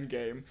an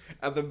Endgame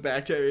and then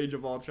back to Age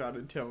of Ultron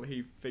until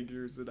he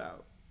figures it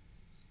out.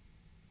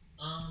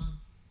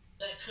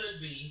 That could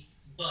be,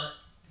 but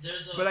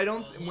there's a. But I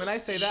don't. When I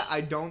say that,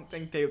 I don't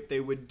think they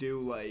would do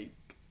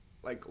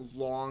like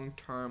long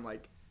term,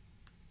 like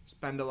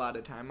spend a lot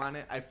of time on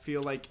it. I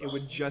feel like it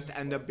would just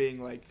end up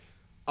being like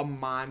a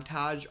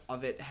montage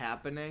of it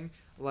happening.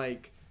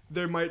 Like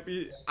there might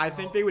be. I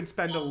think they would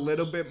spend a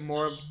little bit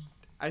more.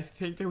 I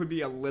think there would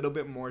be a little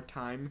bit more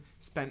time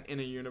spent in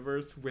a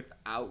universe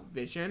without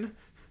Vision.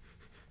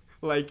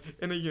 Like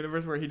in a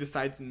universe where he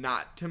decides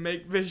not to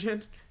make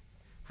Vision.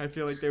 I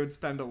feel like they would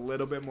spend a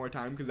little bit more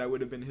time because that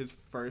would have been his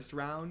first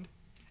round,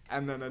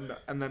 and then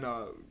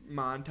a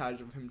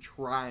montage of him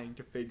trying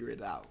to figure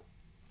it out.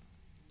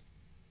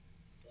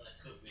 That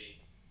could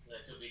be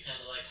kind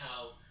of like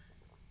how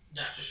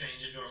Doctor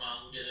Strange and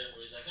Dormammu did it,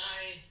 where he's like,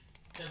 I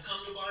have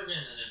come to bargain,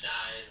 and it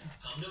dies. I've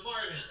come to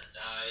bargain, and it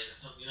dies.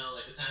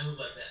 Like a time loop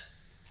like that.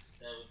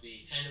 That would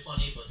be kind of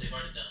funny, but they've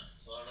already done it,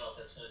 so I don't know if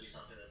that's going to be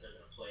something that they're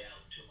going to play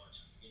out too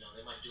much.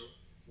 They might do it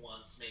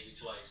once, maybe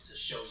twice, to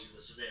show you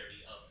the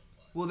severity of it.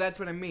 Well, that's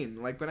what I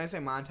mean. Like, when I say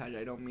montage,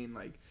 I don't mean,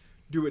 like,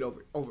 do it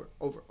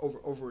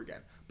over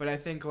again. But I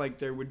think, like,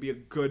 there would be a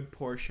good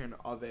portion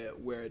of it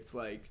where it's,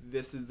 like,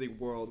 this is the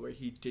world where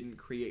he didn't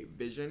create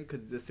Vision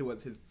because this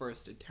was his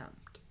first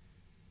attempt.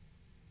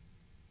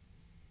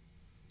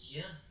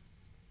 Yeah.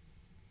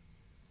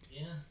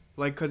 Yeah.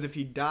 Like, because if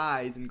he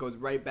dies and goes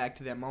right back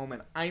to that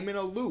moment, I'm in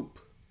a loop,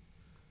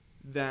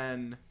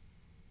 then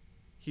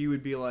he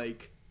would be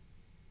like,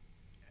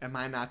 Am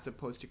I not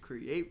supposed to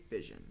create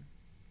vision?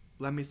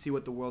 Let me see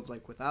what the world's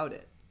like without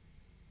it.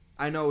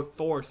 I know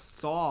Thor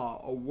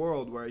saw a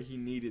world where he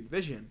needed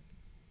vision.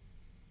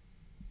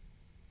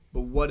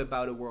 But what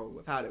about a world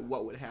without it?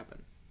 What would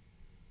happen?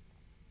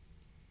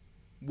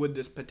 Would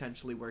this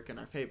potentially work in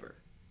our favor?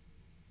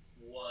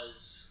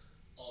 Was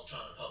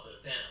Ultron a puppet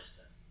of Thanos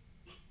then?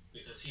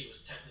 Because he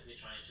was technically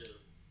trying to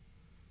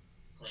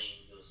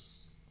claim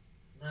this.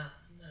 Not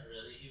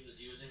really. He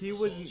was using the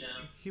Soul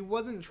Gem. He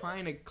wasn't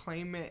trying to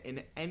claim it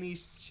in any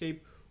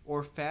shape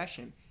or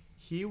fashion.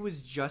 He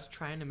was just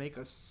trying to make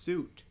a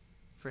suit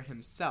for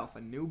himself,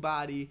 a new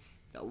body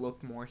that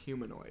looked more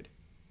humanoid.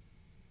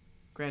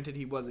 Granted,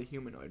 he was a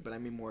humanoid, but I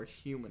mean more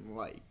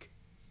human-like.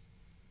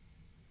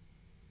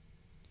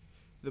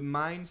 The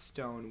Mind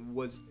Stone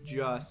was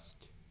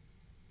just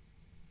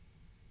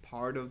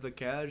part of the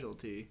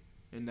casualty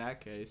in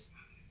that case.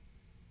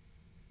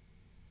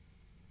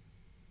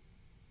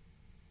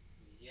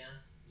 Yeah,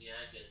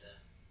 I get that.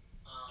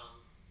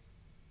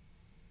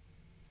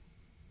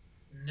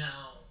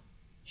 Now,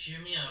 hear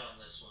me out on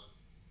this one.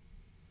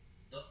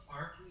 The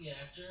arc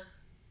reactor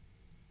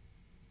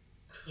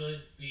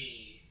could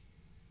be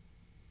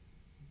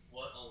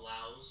what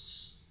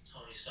allows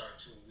Tony Stark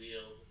to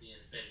wield the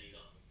Infinity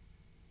Gauntlet.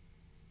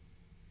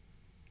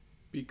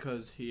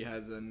 Because he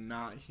has a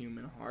not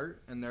human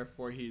heart, and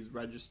therefore he's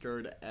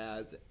registered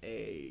as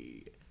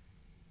a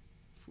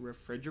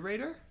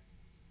refrigerator?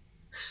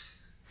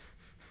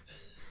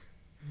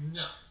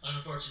 No,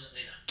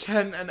 unfortunately not.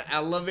 Can an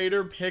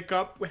elevator pick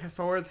up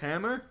Thor's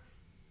hammer?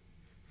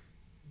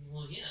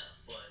 Well, yeah,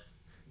 but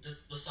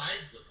that's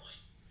besides the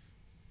point.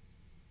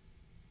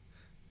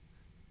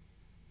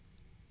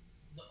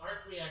 The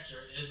arc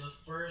reactor in the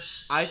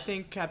first... I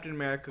think Captain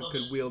America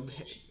could wield...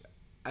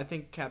 I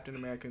think Captain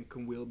America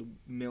can wield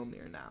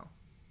Mjolnir now.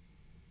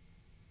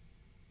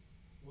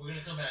 We're going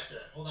to come back to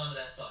that. Hold on to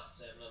that thought,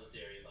 because I have another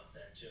theory about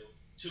that, too.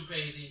 Too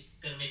crazy,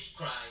 gonna make you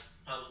cry.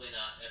 Probably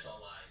not, that's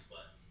all lies, but...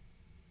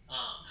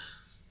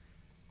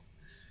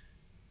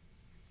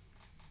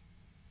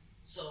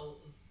 So,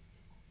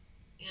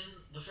 in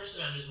the first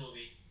Avengers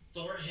movie,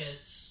 Thor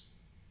hits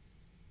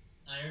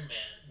Iron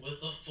Man with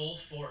the full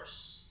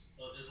force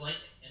of his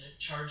lightning, and it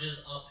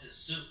charges up his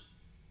suit.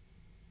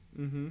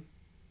 Mm-hmm.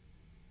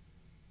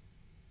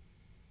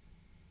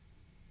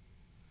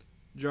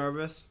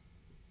 Jarvis,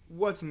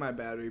 what's my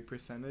battery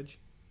percentage?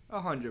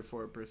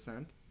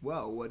 104%.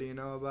 Well, what do you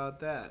know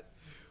about that?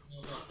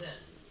 About that.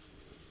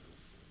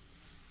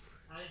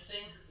 I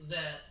think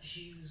that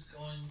he's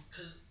going...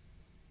 Because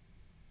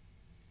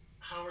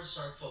Howard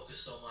Stark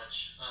focused so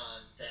much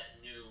on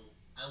that new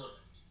element.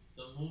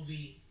 The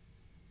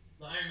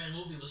Iron Man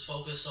movie was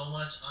focused so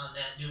much on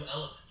that new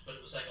element, but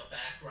it was like a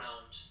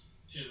background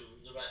to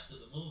the rest of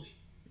the movie.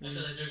 I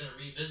feel like they're going to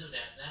revisit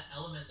that. That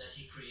element that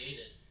he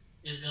created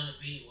is going to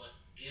be what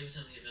gives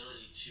him the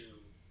ability to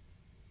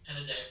kind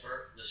of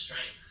divert the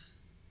strength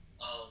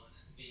of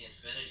the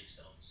Infinity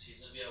Stones. He's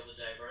going to be able to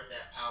divert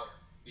that power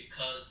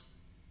because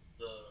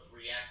the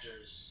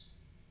reactor's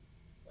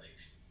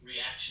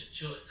reaction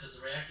to it, because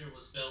the reactor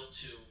was built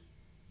to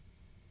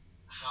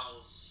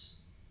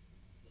house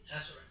the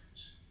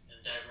Tesseract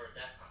and divert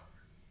that power.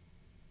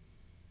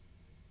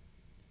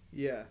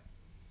 Yeah.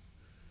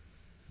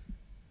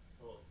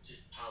 Well, to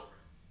power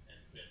and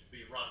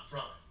be run from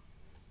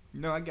it.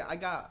 No,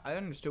 I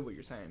understood what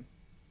you're saying.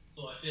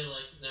 So I feel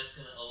like that's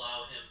going to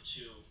allow him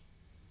to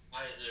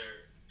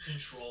either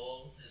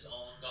control his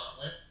own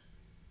gauntlet,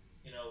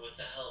 with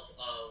the help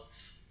of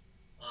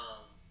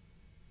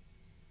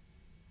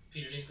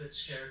Peter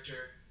Dinklage's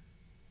character,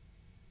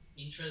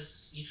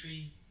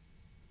 Eitri.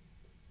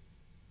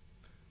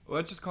 Well,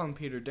 let's just call him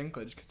Peter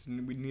Dinklage, because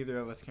neither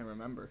of us can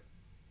remember.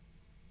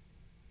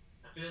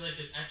 I feel like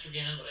it's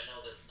Etrigan, but I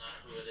know that's not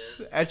who it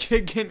is.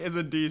 Etrigan is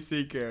a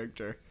DC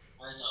character.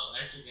 I know,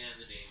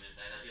 Etrigan's a demon,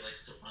 and he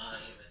likes to rhyme,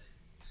 and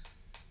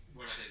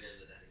we're not going to get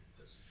into that,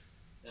 because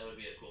that would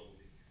be a cool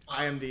movie.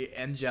 I am the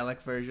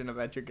angelic version of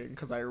Etrigan,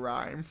 because I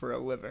rhyme for a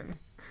living.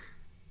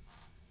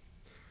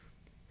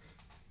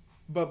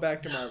 But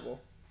back to Marvel.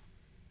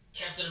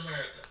 Captain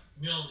America,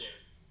 Mjolnir.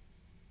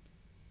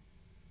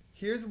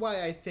 Here's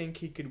why I think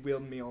he could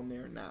wield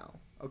Mjolnir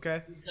now,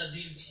 okay? Because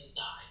he's gonna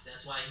die.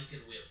 That's why he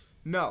can wield.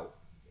 No,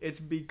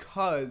 it's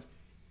because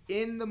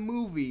in the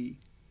movie,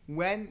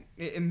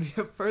 in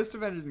the first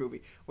Avengers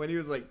movie, when he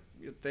was like,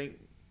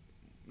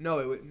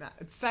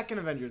 it's second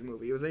Avengers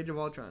movie. It was Age of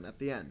Ultron at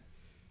the end.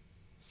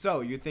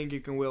 So, you think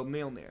you can wield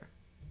Mjolnir?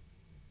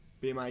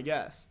 Be my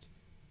guest.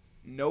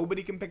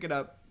 Nobody can pick it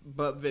up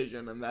but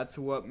Vision, and that's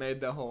what made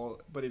the whole,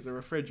 but he's a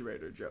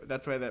refrigerator joke.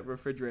 That's why that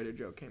refrigerator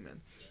joke came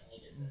in. Yeah, I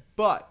get that.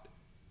 But,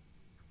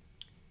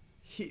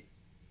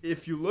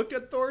 if you looked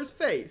at Thor's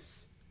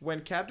face,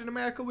 when Captain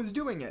America was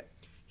doing it,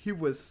 he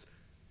was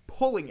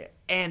pulling it,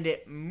 and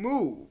it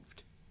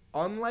moved.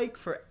 Unlike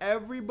for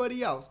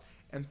everybody else,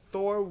 and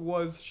Thor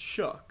was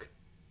shook.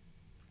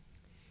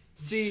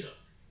 See,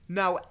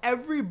 now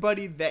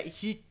everybody that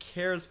he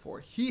cares for,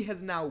 he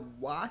has now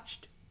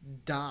watched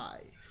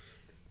die.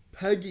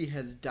 Peggy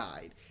has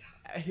died.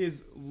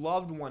 his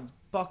loved ones,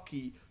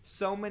 Bucky,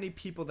 so many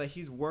people that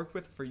he's worked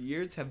with for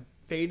years have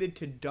faded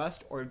to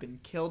dust or have been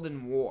killed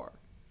in war.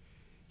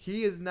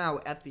 He is now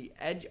at the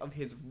edge of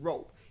his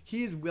rope.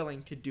 He is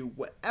willing to do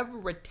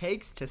whatever it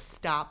takes to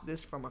stop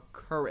this from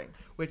occurring,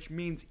 which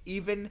means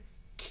even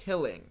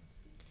killing.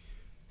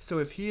 So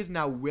if he is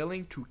now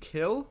willing to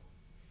kill,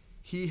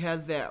 he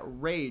has that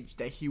rage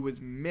that he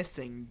was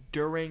missing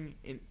during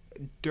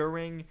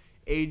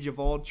Age of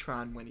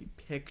Ultron when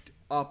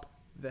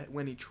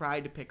he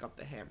tried to pick up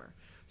the hammer.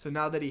 So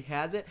now that he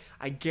has it,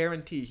 I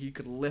guarantee he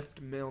could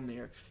lift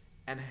Mjolnir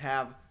and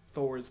have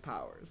Thor's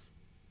powers.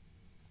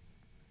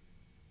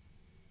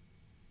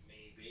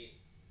 Maybe.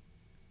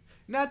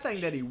 Not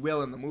saying that he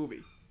will in the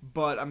movie,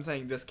 but I'm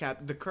saying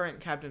the current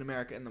Captain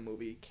America in the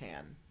movie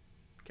can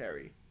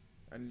carry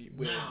and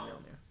will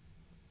Mjolnir.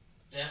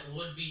 That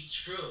would be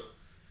true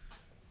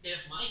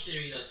if my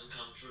theory doesn't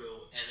come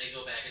true and they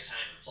go back in time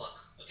and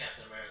pluck a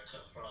Captain America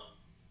from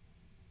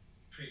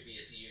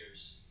previous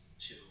years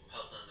to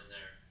help them in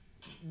there.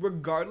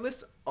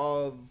 Regardless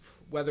of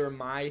whether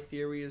my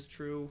theory is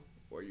true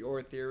or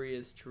your theory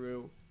is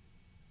true,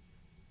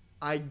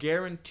 I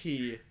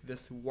guarantee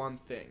this one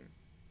thing.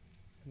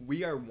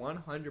 We are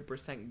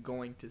 100%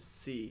 going to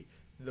see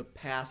the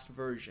past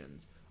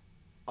versions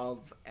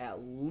of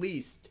at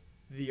least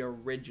the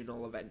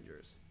original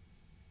Avengers.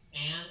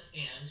 And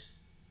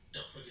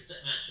don't forget to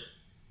mention,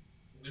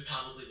 we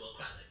probably will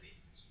cry like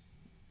babies.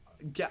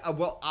 Yeah,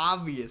 well,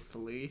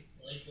 obviously.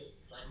 Like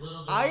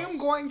little girls. I am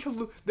going to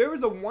lose. There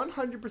is a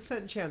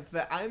 100% chance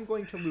that I am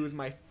going to lose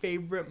my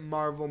favorite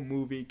Marvel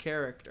movie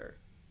character.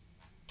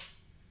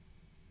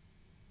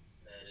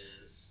 That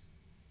is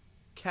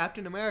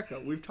Captain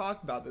America. We've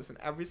talked about this in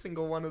every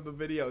single one of the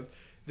videos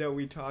that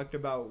we talked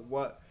about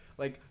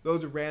like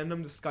those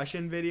random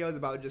discussion videos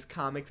about just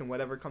comics and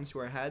whatever comes to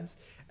our heads.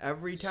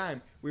 Every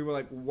time we were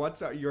like,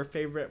 what's your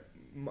favorite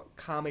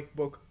comic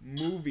book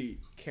movie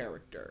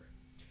character?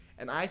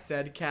 And I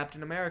said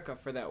Captain America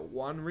for that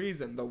one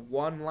reason, the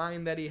one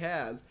line that he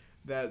has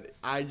that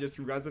I just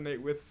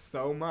resonate with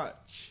so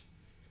much.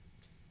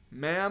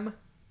 Ma'am,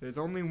 there's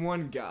only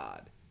one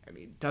God, and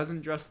he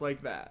doesn't dress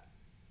like that.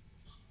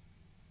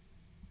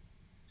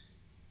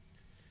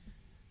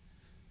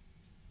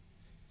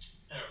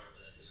 I don't remember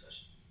that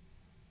discussion.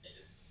 I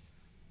did.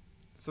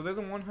 So there's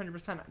a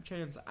 100%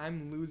 chance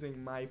I'm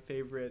losing my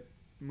favorite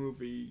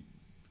movie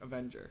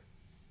Avenger.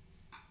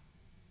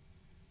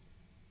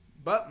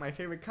 But my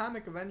favorite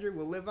comic Avenger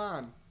will live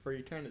on for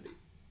eternity.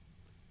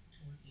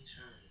 For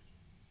eternity.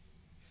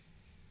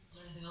 Is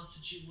there anything else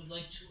that you would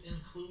like to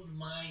include,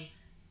 my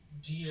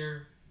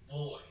dear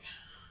boy?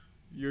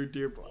 Your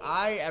dear boy.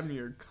 I am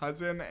your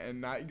cousin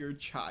and not your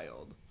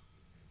child.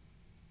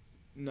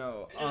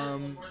 No, I do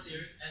have one more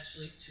theory,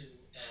 actually, to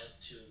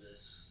add to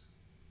this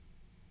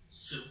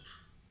soup,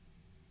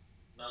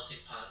 melting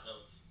pot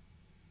of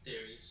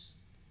theories.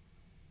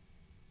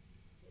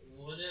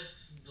 What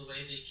if the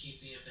way they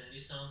keep the Infinity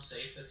Stones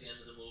safe at the end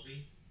of the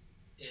movie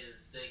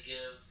is they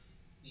give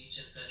each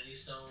Infinity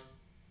Stone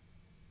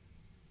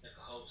like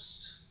a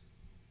host?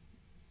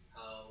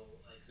 How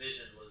like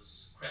Vision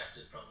was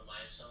crafted from the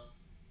Mind Stone.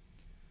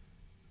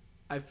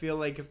 I feel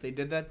like if they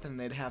did that, then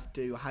they'd have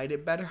to hide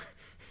it better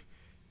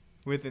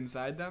with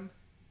inside them.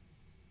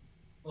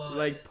 Well,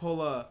 Like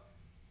pull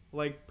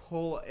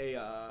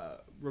a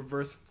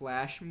reverse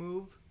flash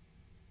move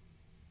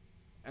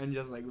and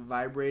just like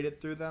vibrate it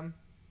through them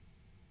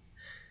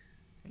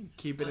and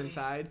keep it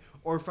inside.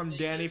 Or from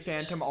Danny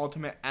Phantom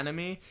Ultimate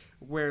Enemy,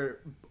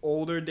 where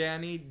older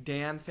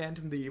Dan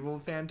Phantom, the evil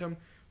Phantom,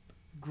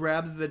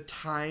 grabs the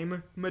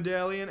time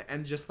medallion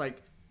and just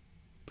like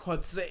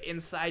puts it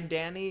inside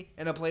Danny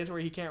in a place where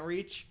he can't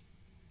reach.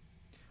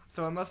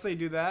 So unless they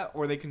do that,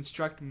 or they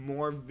construct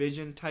more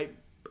Vision type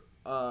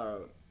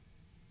LMDs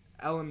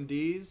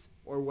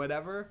or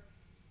whatever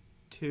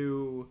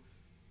to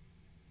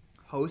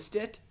host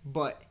it,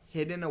 but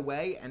hidden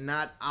away and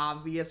not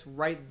obvious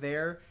right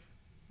there,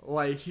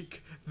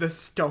 like the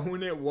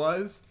stone it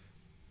was.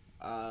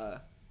 Yeah,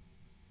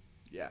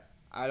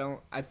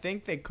 I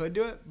think they could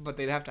do it, but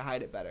they'd have to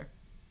hide it better.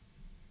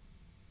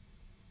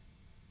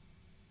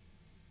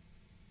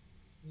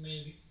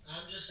 maybe.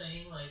 I'm just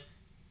saying, like,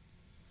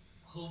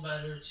 who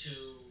better to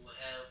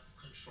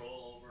have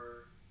control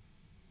over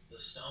the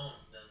stone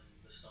than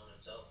the stone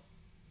itself?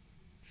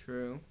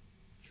 True.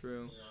 You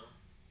know?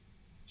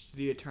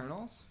 The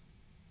Eternals?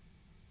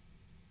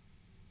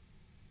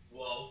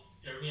 Whoa,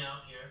 hear me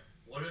out here.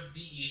 What if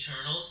the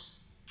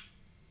Eternals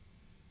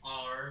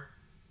are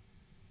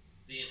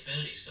the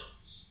Infinity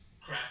Stones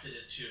crafted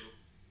into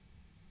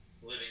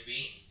living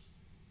beings?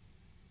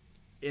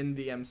 In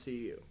the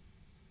MCU.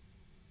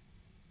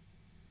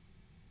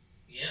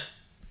 Yeah.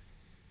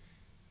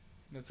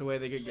 That's the way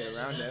they could get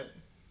Imagine around that. it.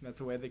 That's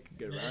the way they could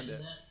get around Imagine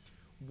it. that.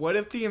 What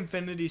if the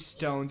Infinity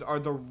Stones are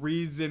the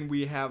reason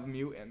we have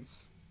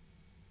mutants?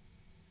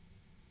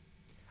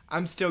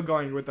 I'm still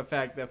going with the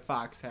fact that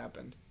Fox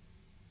happened.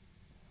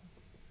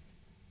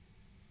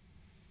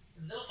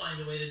 They'll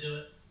find a way to do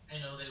it. I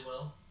know they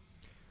will.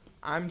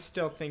 I'm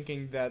still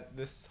thinking that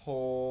this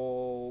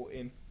whole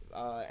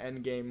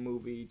Endgame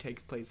movie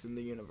takes place in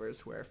the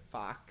universe where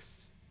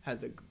Fox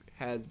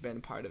has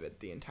been part of it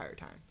the entire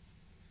time.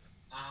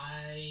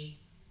 I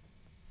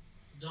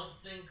don't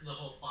think the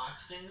whole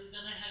Fox thing is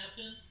gonna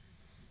happen,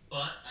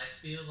 but I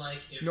feel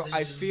like if No, they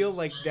I do feel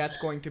like that's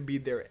that, going to be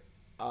their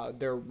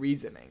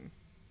reasoning.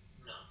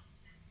 no,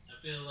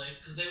 I feel like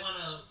because they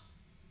wanna.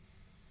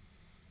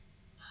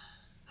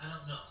 I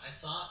don't know. I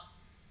thought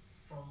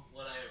from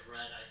what I have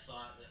read, I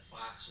thought that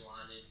Fox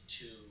wanted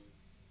to,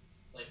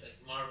 like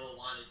Marvel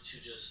wanted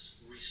to just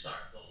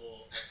restart the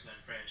whole X-Men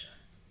franchise.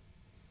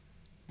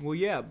 Well,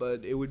 yeah,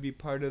 but it would be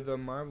part of the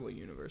Marvel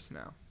universe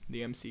now,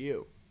 the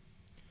MCU.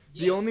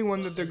 The Yeah, only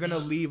one but that they're they're gonna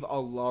not. leave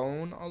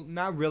alone,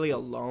 not really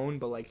alone,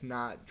 but like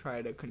not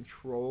try to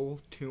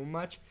control too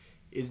much,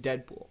 is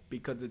Deadpool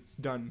because it's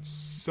done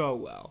so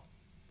well.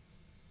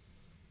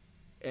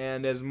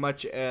 And as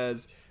much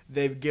as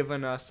they've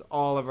given us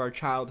all of our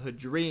childhood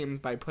dreams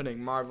by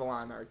putting Marvel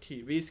on our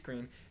TV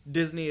screen,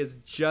 Disney is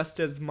just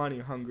as money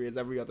hungry as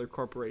every other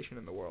corporation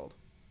in the world.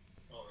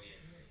 Oh yeah,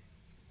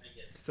 I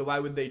get it. So why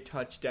would they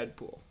touch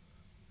Deadpool?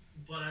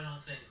 But I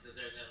don't think that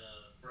they're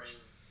gonna bring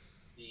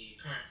the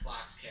current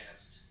Fox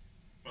cast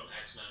from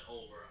X-Men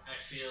over. I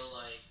feel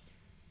like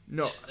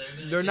No, if they're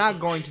gonna they're give the not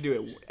going right, to do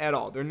it at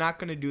all. They're not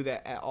going to do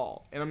that at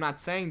all. And I'm not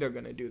saying they're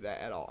going to do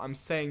that at all. I'm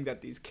saying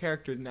that these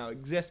characters now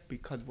exist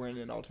because we're in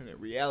an alternate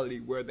reality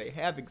where they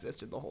have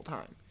existed the whole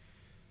time.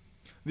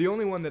 The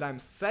only one that I'm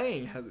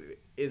saying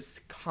is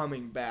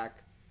coming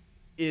back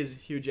is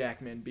Hugh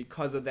Jackman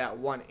because of that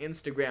one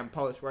Instagram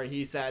post where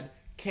he said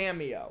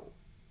cameo.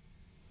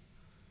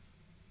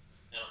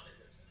 I don't think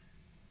that's gonna.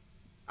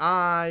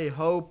 I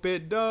hope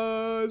it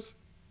does.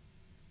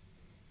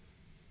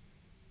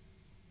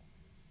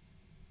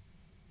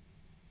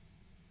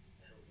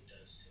 I hope it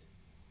does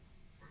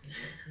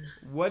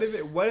too. What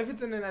if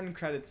it's in an end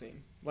credit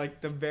scene?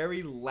 Like the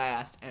very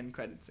last end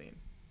credit scene.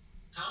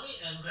 How many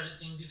end credit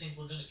scenes do you think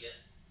we're gonna get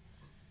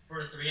for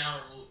a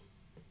 3-hour movie?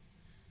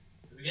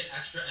 Do we get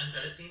extra end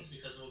credit scenes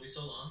because it will be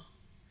so long?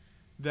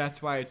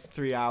 That's why it's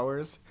 3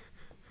 hours.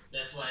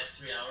 That's why it's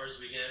 3 hours.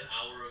 We get an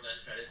hour of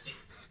end credit scene.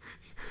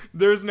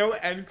 There's no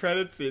end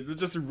credit scenes. It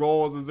just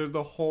rolls and there's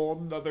a whole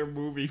nother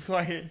movie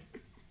playing.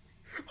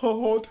 A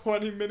whole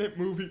 20-minute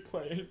movie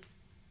playing.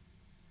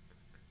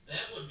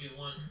 That would be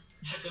one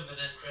heck of an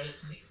end credit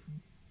scene.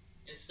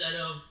 Instead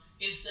of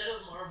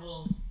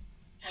Marvel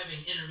having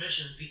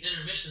intermissions, the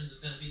intermissions is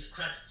going to be the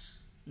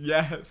credits.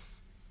 Yes.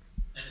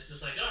 And it's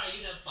just like, all right,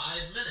 you have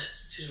 5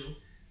 minutes to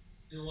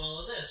do all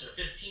of this, or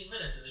 15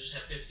 minutes, and they just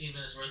have 15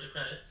 minutes worth of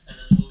credits, and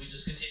then the movie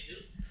just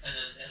continues, and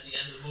then at the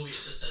end of the movie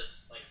it just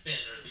says, like, Finn,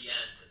 or the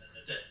end, and then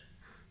that's it.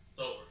 It's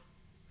over.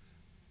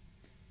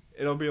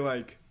 It'll be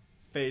like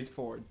phase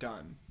 4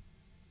 done.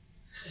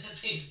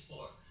 Phase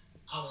 4.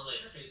 Hour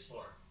later, phase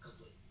 4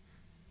 complete.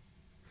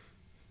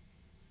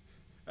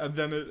 And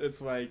then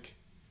it's like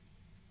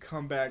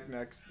come back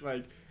next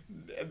and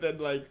then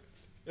like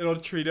it'll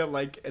treat it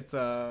like it's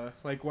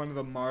like one of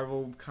the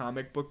Marvel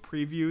comic book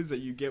previews that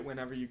you get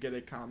whenever you get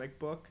a comic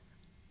book.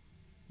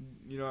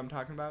 You know what I'm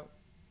talking about?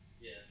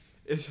 Yeah.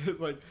 It's just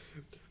like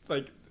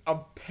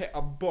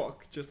a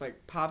book just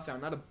like pops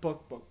out, not a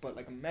book, but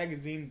like a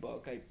magazine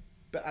book.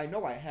 I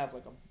know I have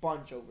like a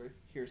bunch over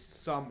here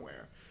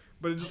somewhere,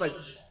 but it's just like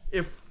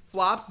it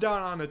flops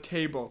down on a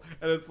table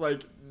and it's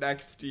like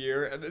next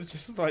year and it's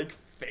just like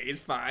phase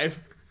 5.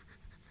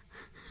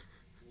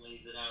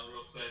 Lays it out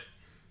real quick.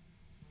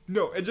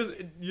 No,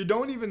 you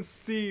don't even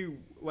see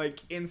like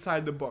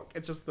inside the book.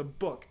 It's just the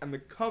book and the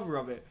cover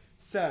of it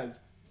says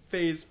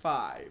phase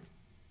 5.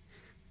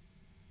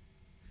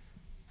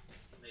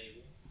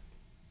 Maybe.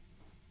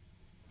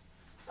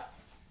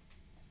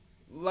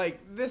 Like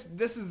this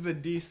is the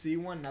DC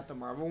one, not the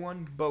Marvel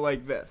one, but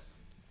like this.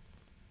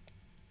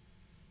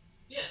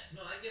 Yeah,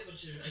 no, I get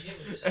what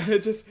you're saying.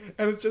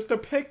 And it's just a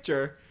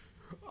picture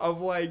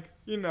of like,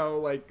 you know,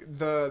 like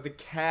the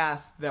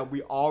cast that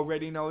we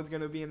already know is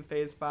going to be in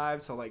phase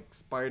 5, so like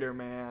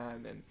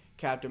Spider-Man and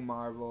Captain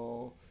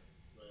Marvel,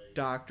 Like,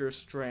 Doctor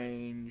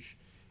Strange,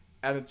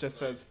 and it just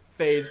says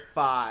phase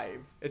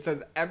 5. It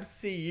says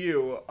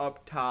MCU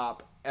up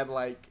top and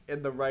like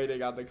in the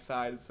writing on the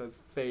side it says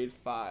phase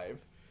 5.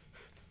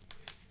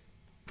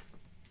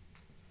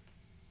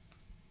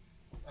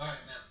 alright,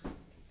 man.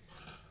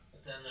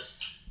 Let's end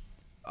this.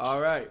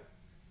 All right.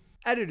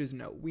 Editor's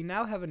note, we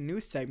now have a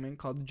new segment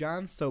called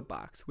John's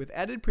Soapbox with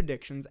edited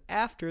predictions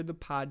after the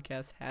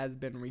podcast has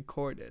been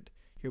recorded.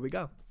 Here we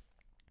go.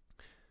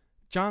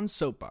 John's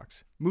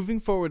Soapbox. Moving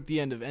forward at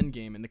the end of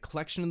Endgame and the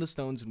collection of the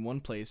stones in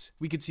one place,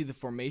 we could see the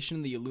formation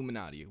of the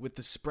Illuminati with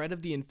the spread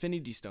of the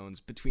Infinity Stones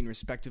between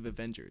respective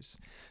Avengers.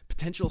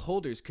 Potential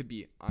holders could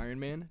be Iron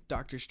Man,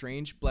 Doctor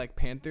Strange, Black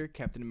Panther,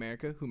 Captain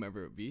America,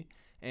 whomever it be,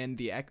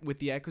 and with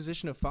the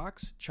acquisition of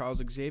Fox,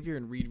 Charles Xavier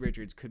and Reed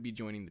Richards could be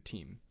joining the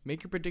team.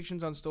 Make your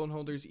predictions on stone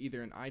holders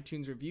either in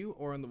iTunes review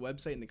or on the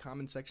website in the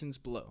comment sections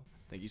below.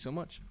 Thank you so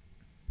much.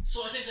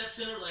 So I think that's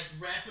gonna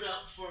wrap it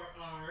up for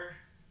our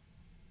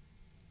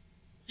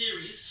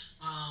theories.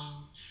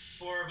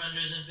 for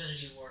Avengers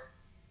Infinity War.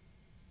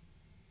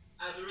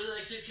 I would really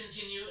like to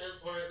continue,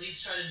 or at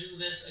least try to do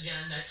this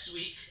again next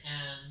week,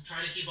 and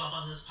try to keep up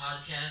on this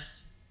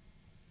podcast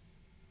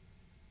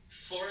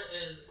for,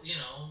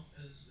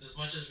 as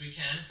much as we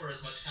can, for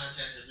as much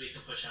content as we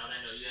can push out.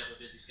 I know you have a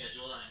busy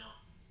schedule, and I know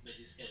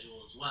busy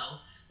schedule as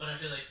well, but I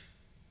feel like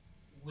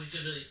we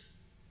could really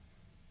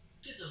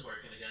get this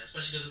working again,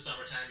 especially because it's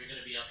summertime. You're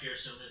going to be up here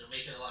soon. It'll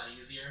make it a lot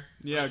easier.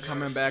 Yeah,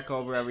 coming back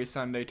over every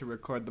Sunday to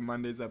record the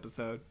Monday's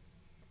episode.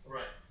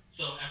 Right.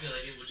 So I feel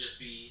like it would just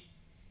be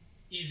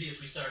easy if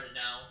we started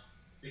now,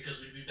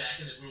 because we'd be back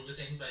in the groove of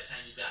things by the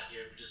time you got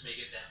here. It would just make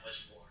it that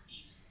much more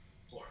easy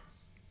for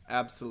us.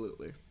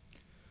 Absolutely.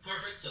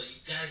 Perfect. So you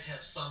guys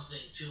have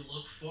something to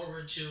look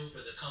forward to for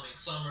the coming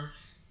summer.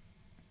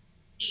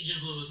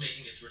 Agent Blue is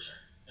making its return,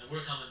 and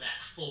we're coming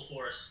back full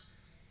force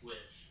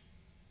with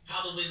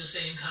probably the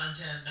same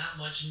content, not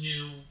much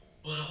new,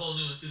 but a whole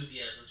new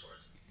enthusiasm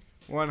towards it.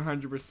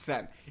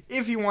 100%.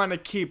 If you want to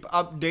keep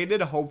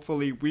updated,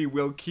 hopefully we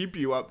will keep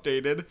you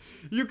updated,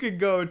 you could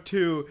go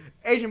to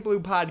Agent Blue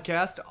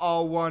Podcast,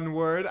 all one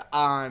word,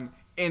 on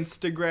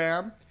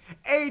Instagram.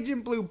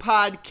 Agent Blue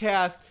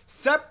Podcast,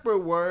 separate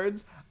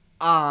words,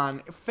 on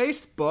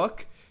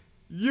Facebook.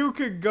 You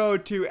could go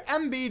to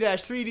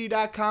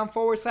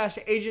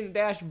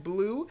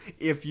mb-3d.com/agent-blue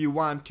if you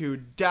want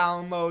to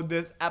download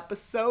this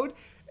episode.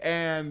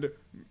 And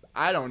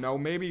I don't know,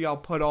 maybe I'll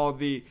put all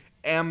the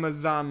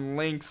Amazon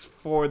links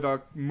for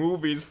the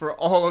movies for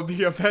all of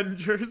the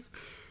Avengers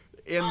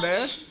in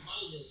there. You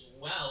might as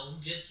well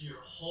get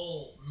your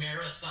whole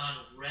marathon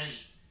ready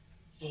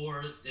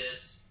for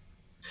this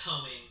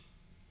coming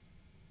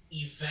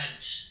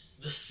event,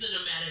 the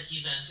cinematic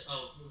event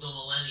of the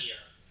millennia.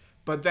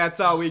 But that's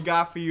all we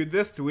got for you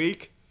this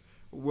week.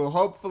 We'll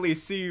hopefully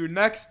see you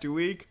next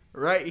week,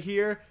 right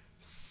here.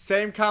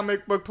 Same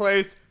comic book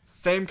place,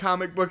 same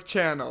comic book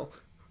channel.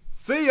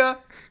 See ya!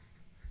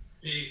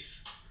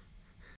 Peace.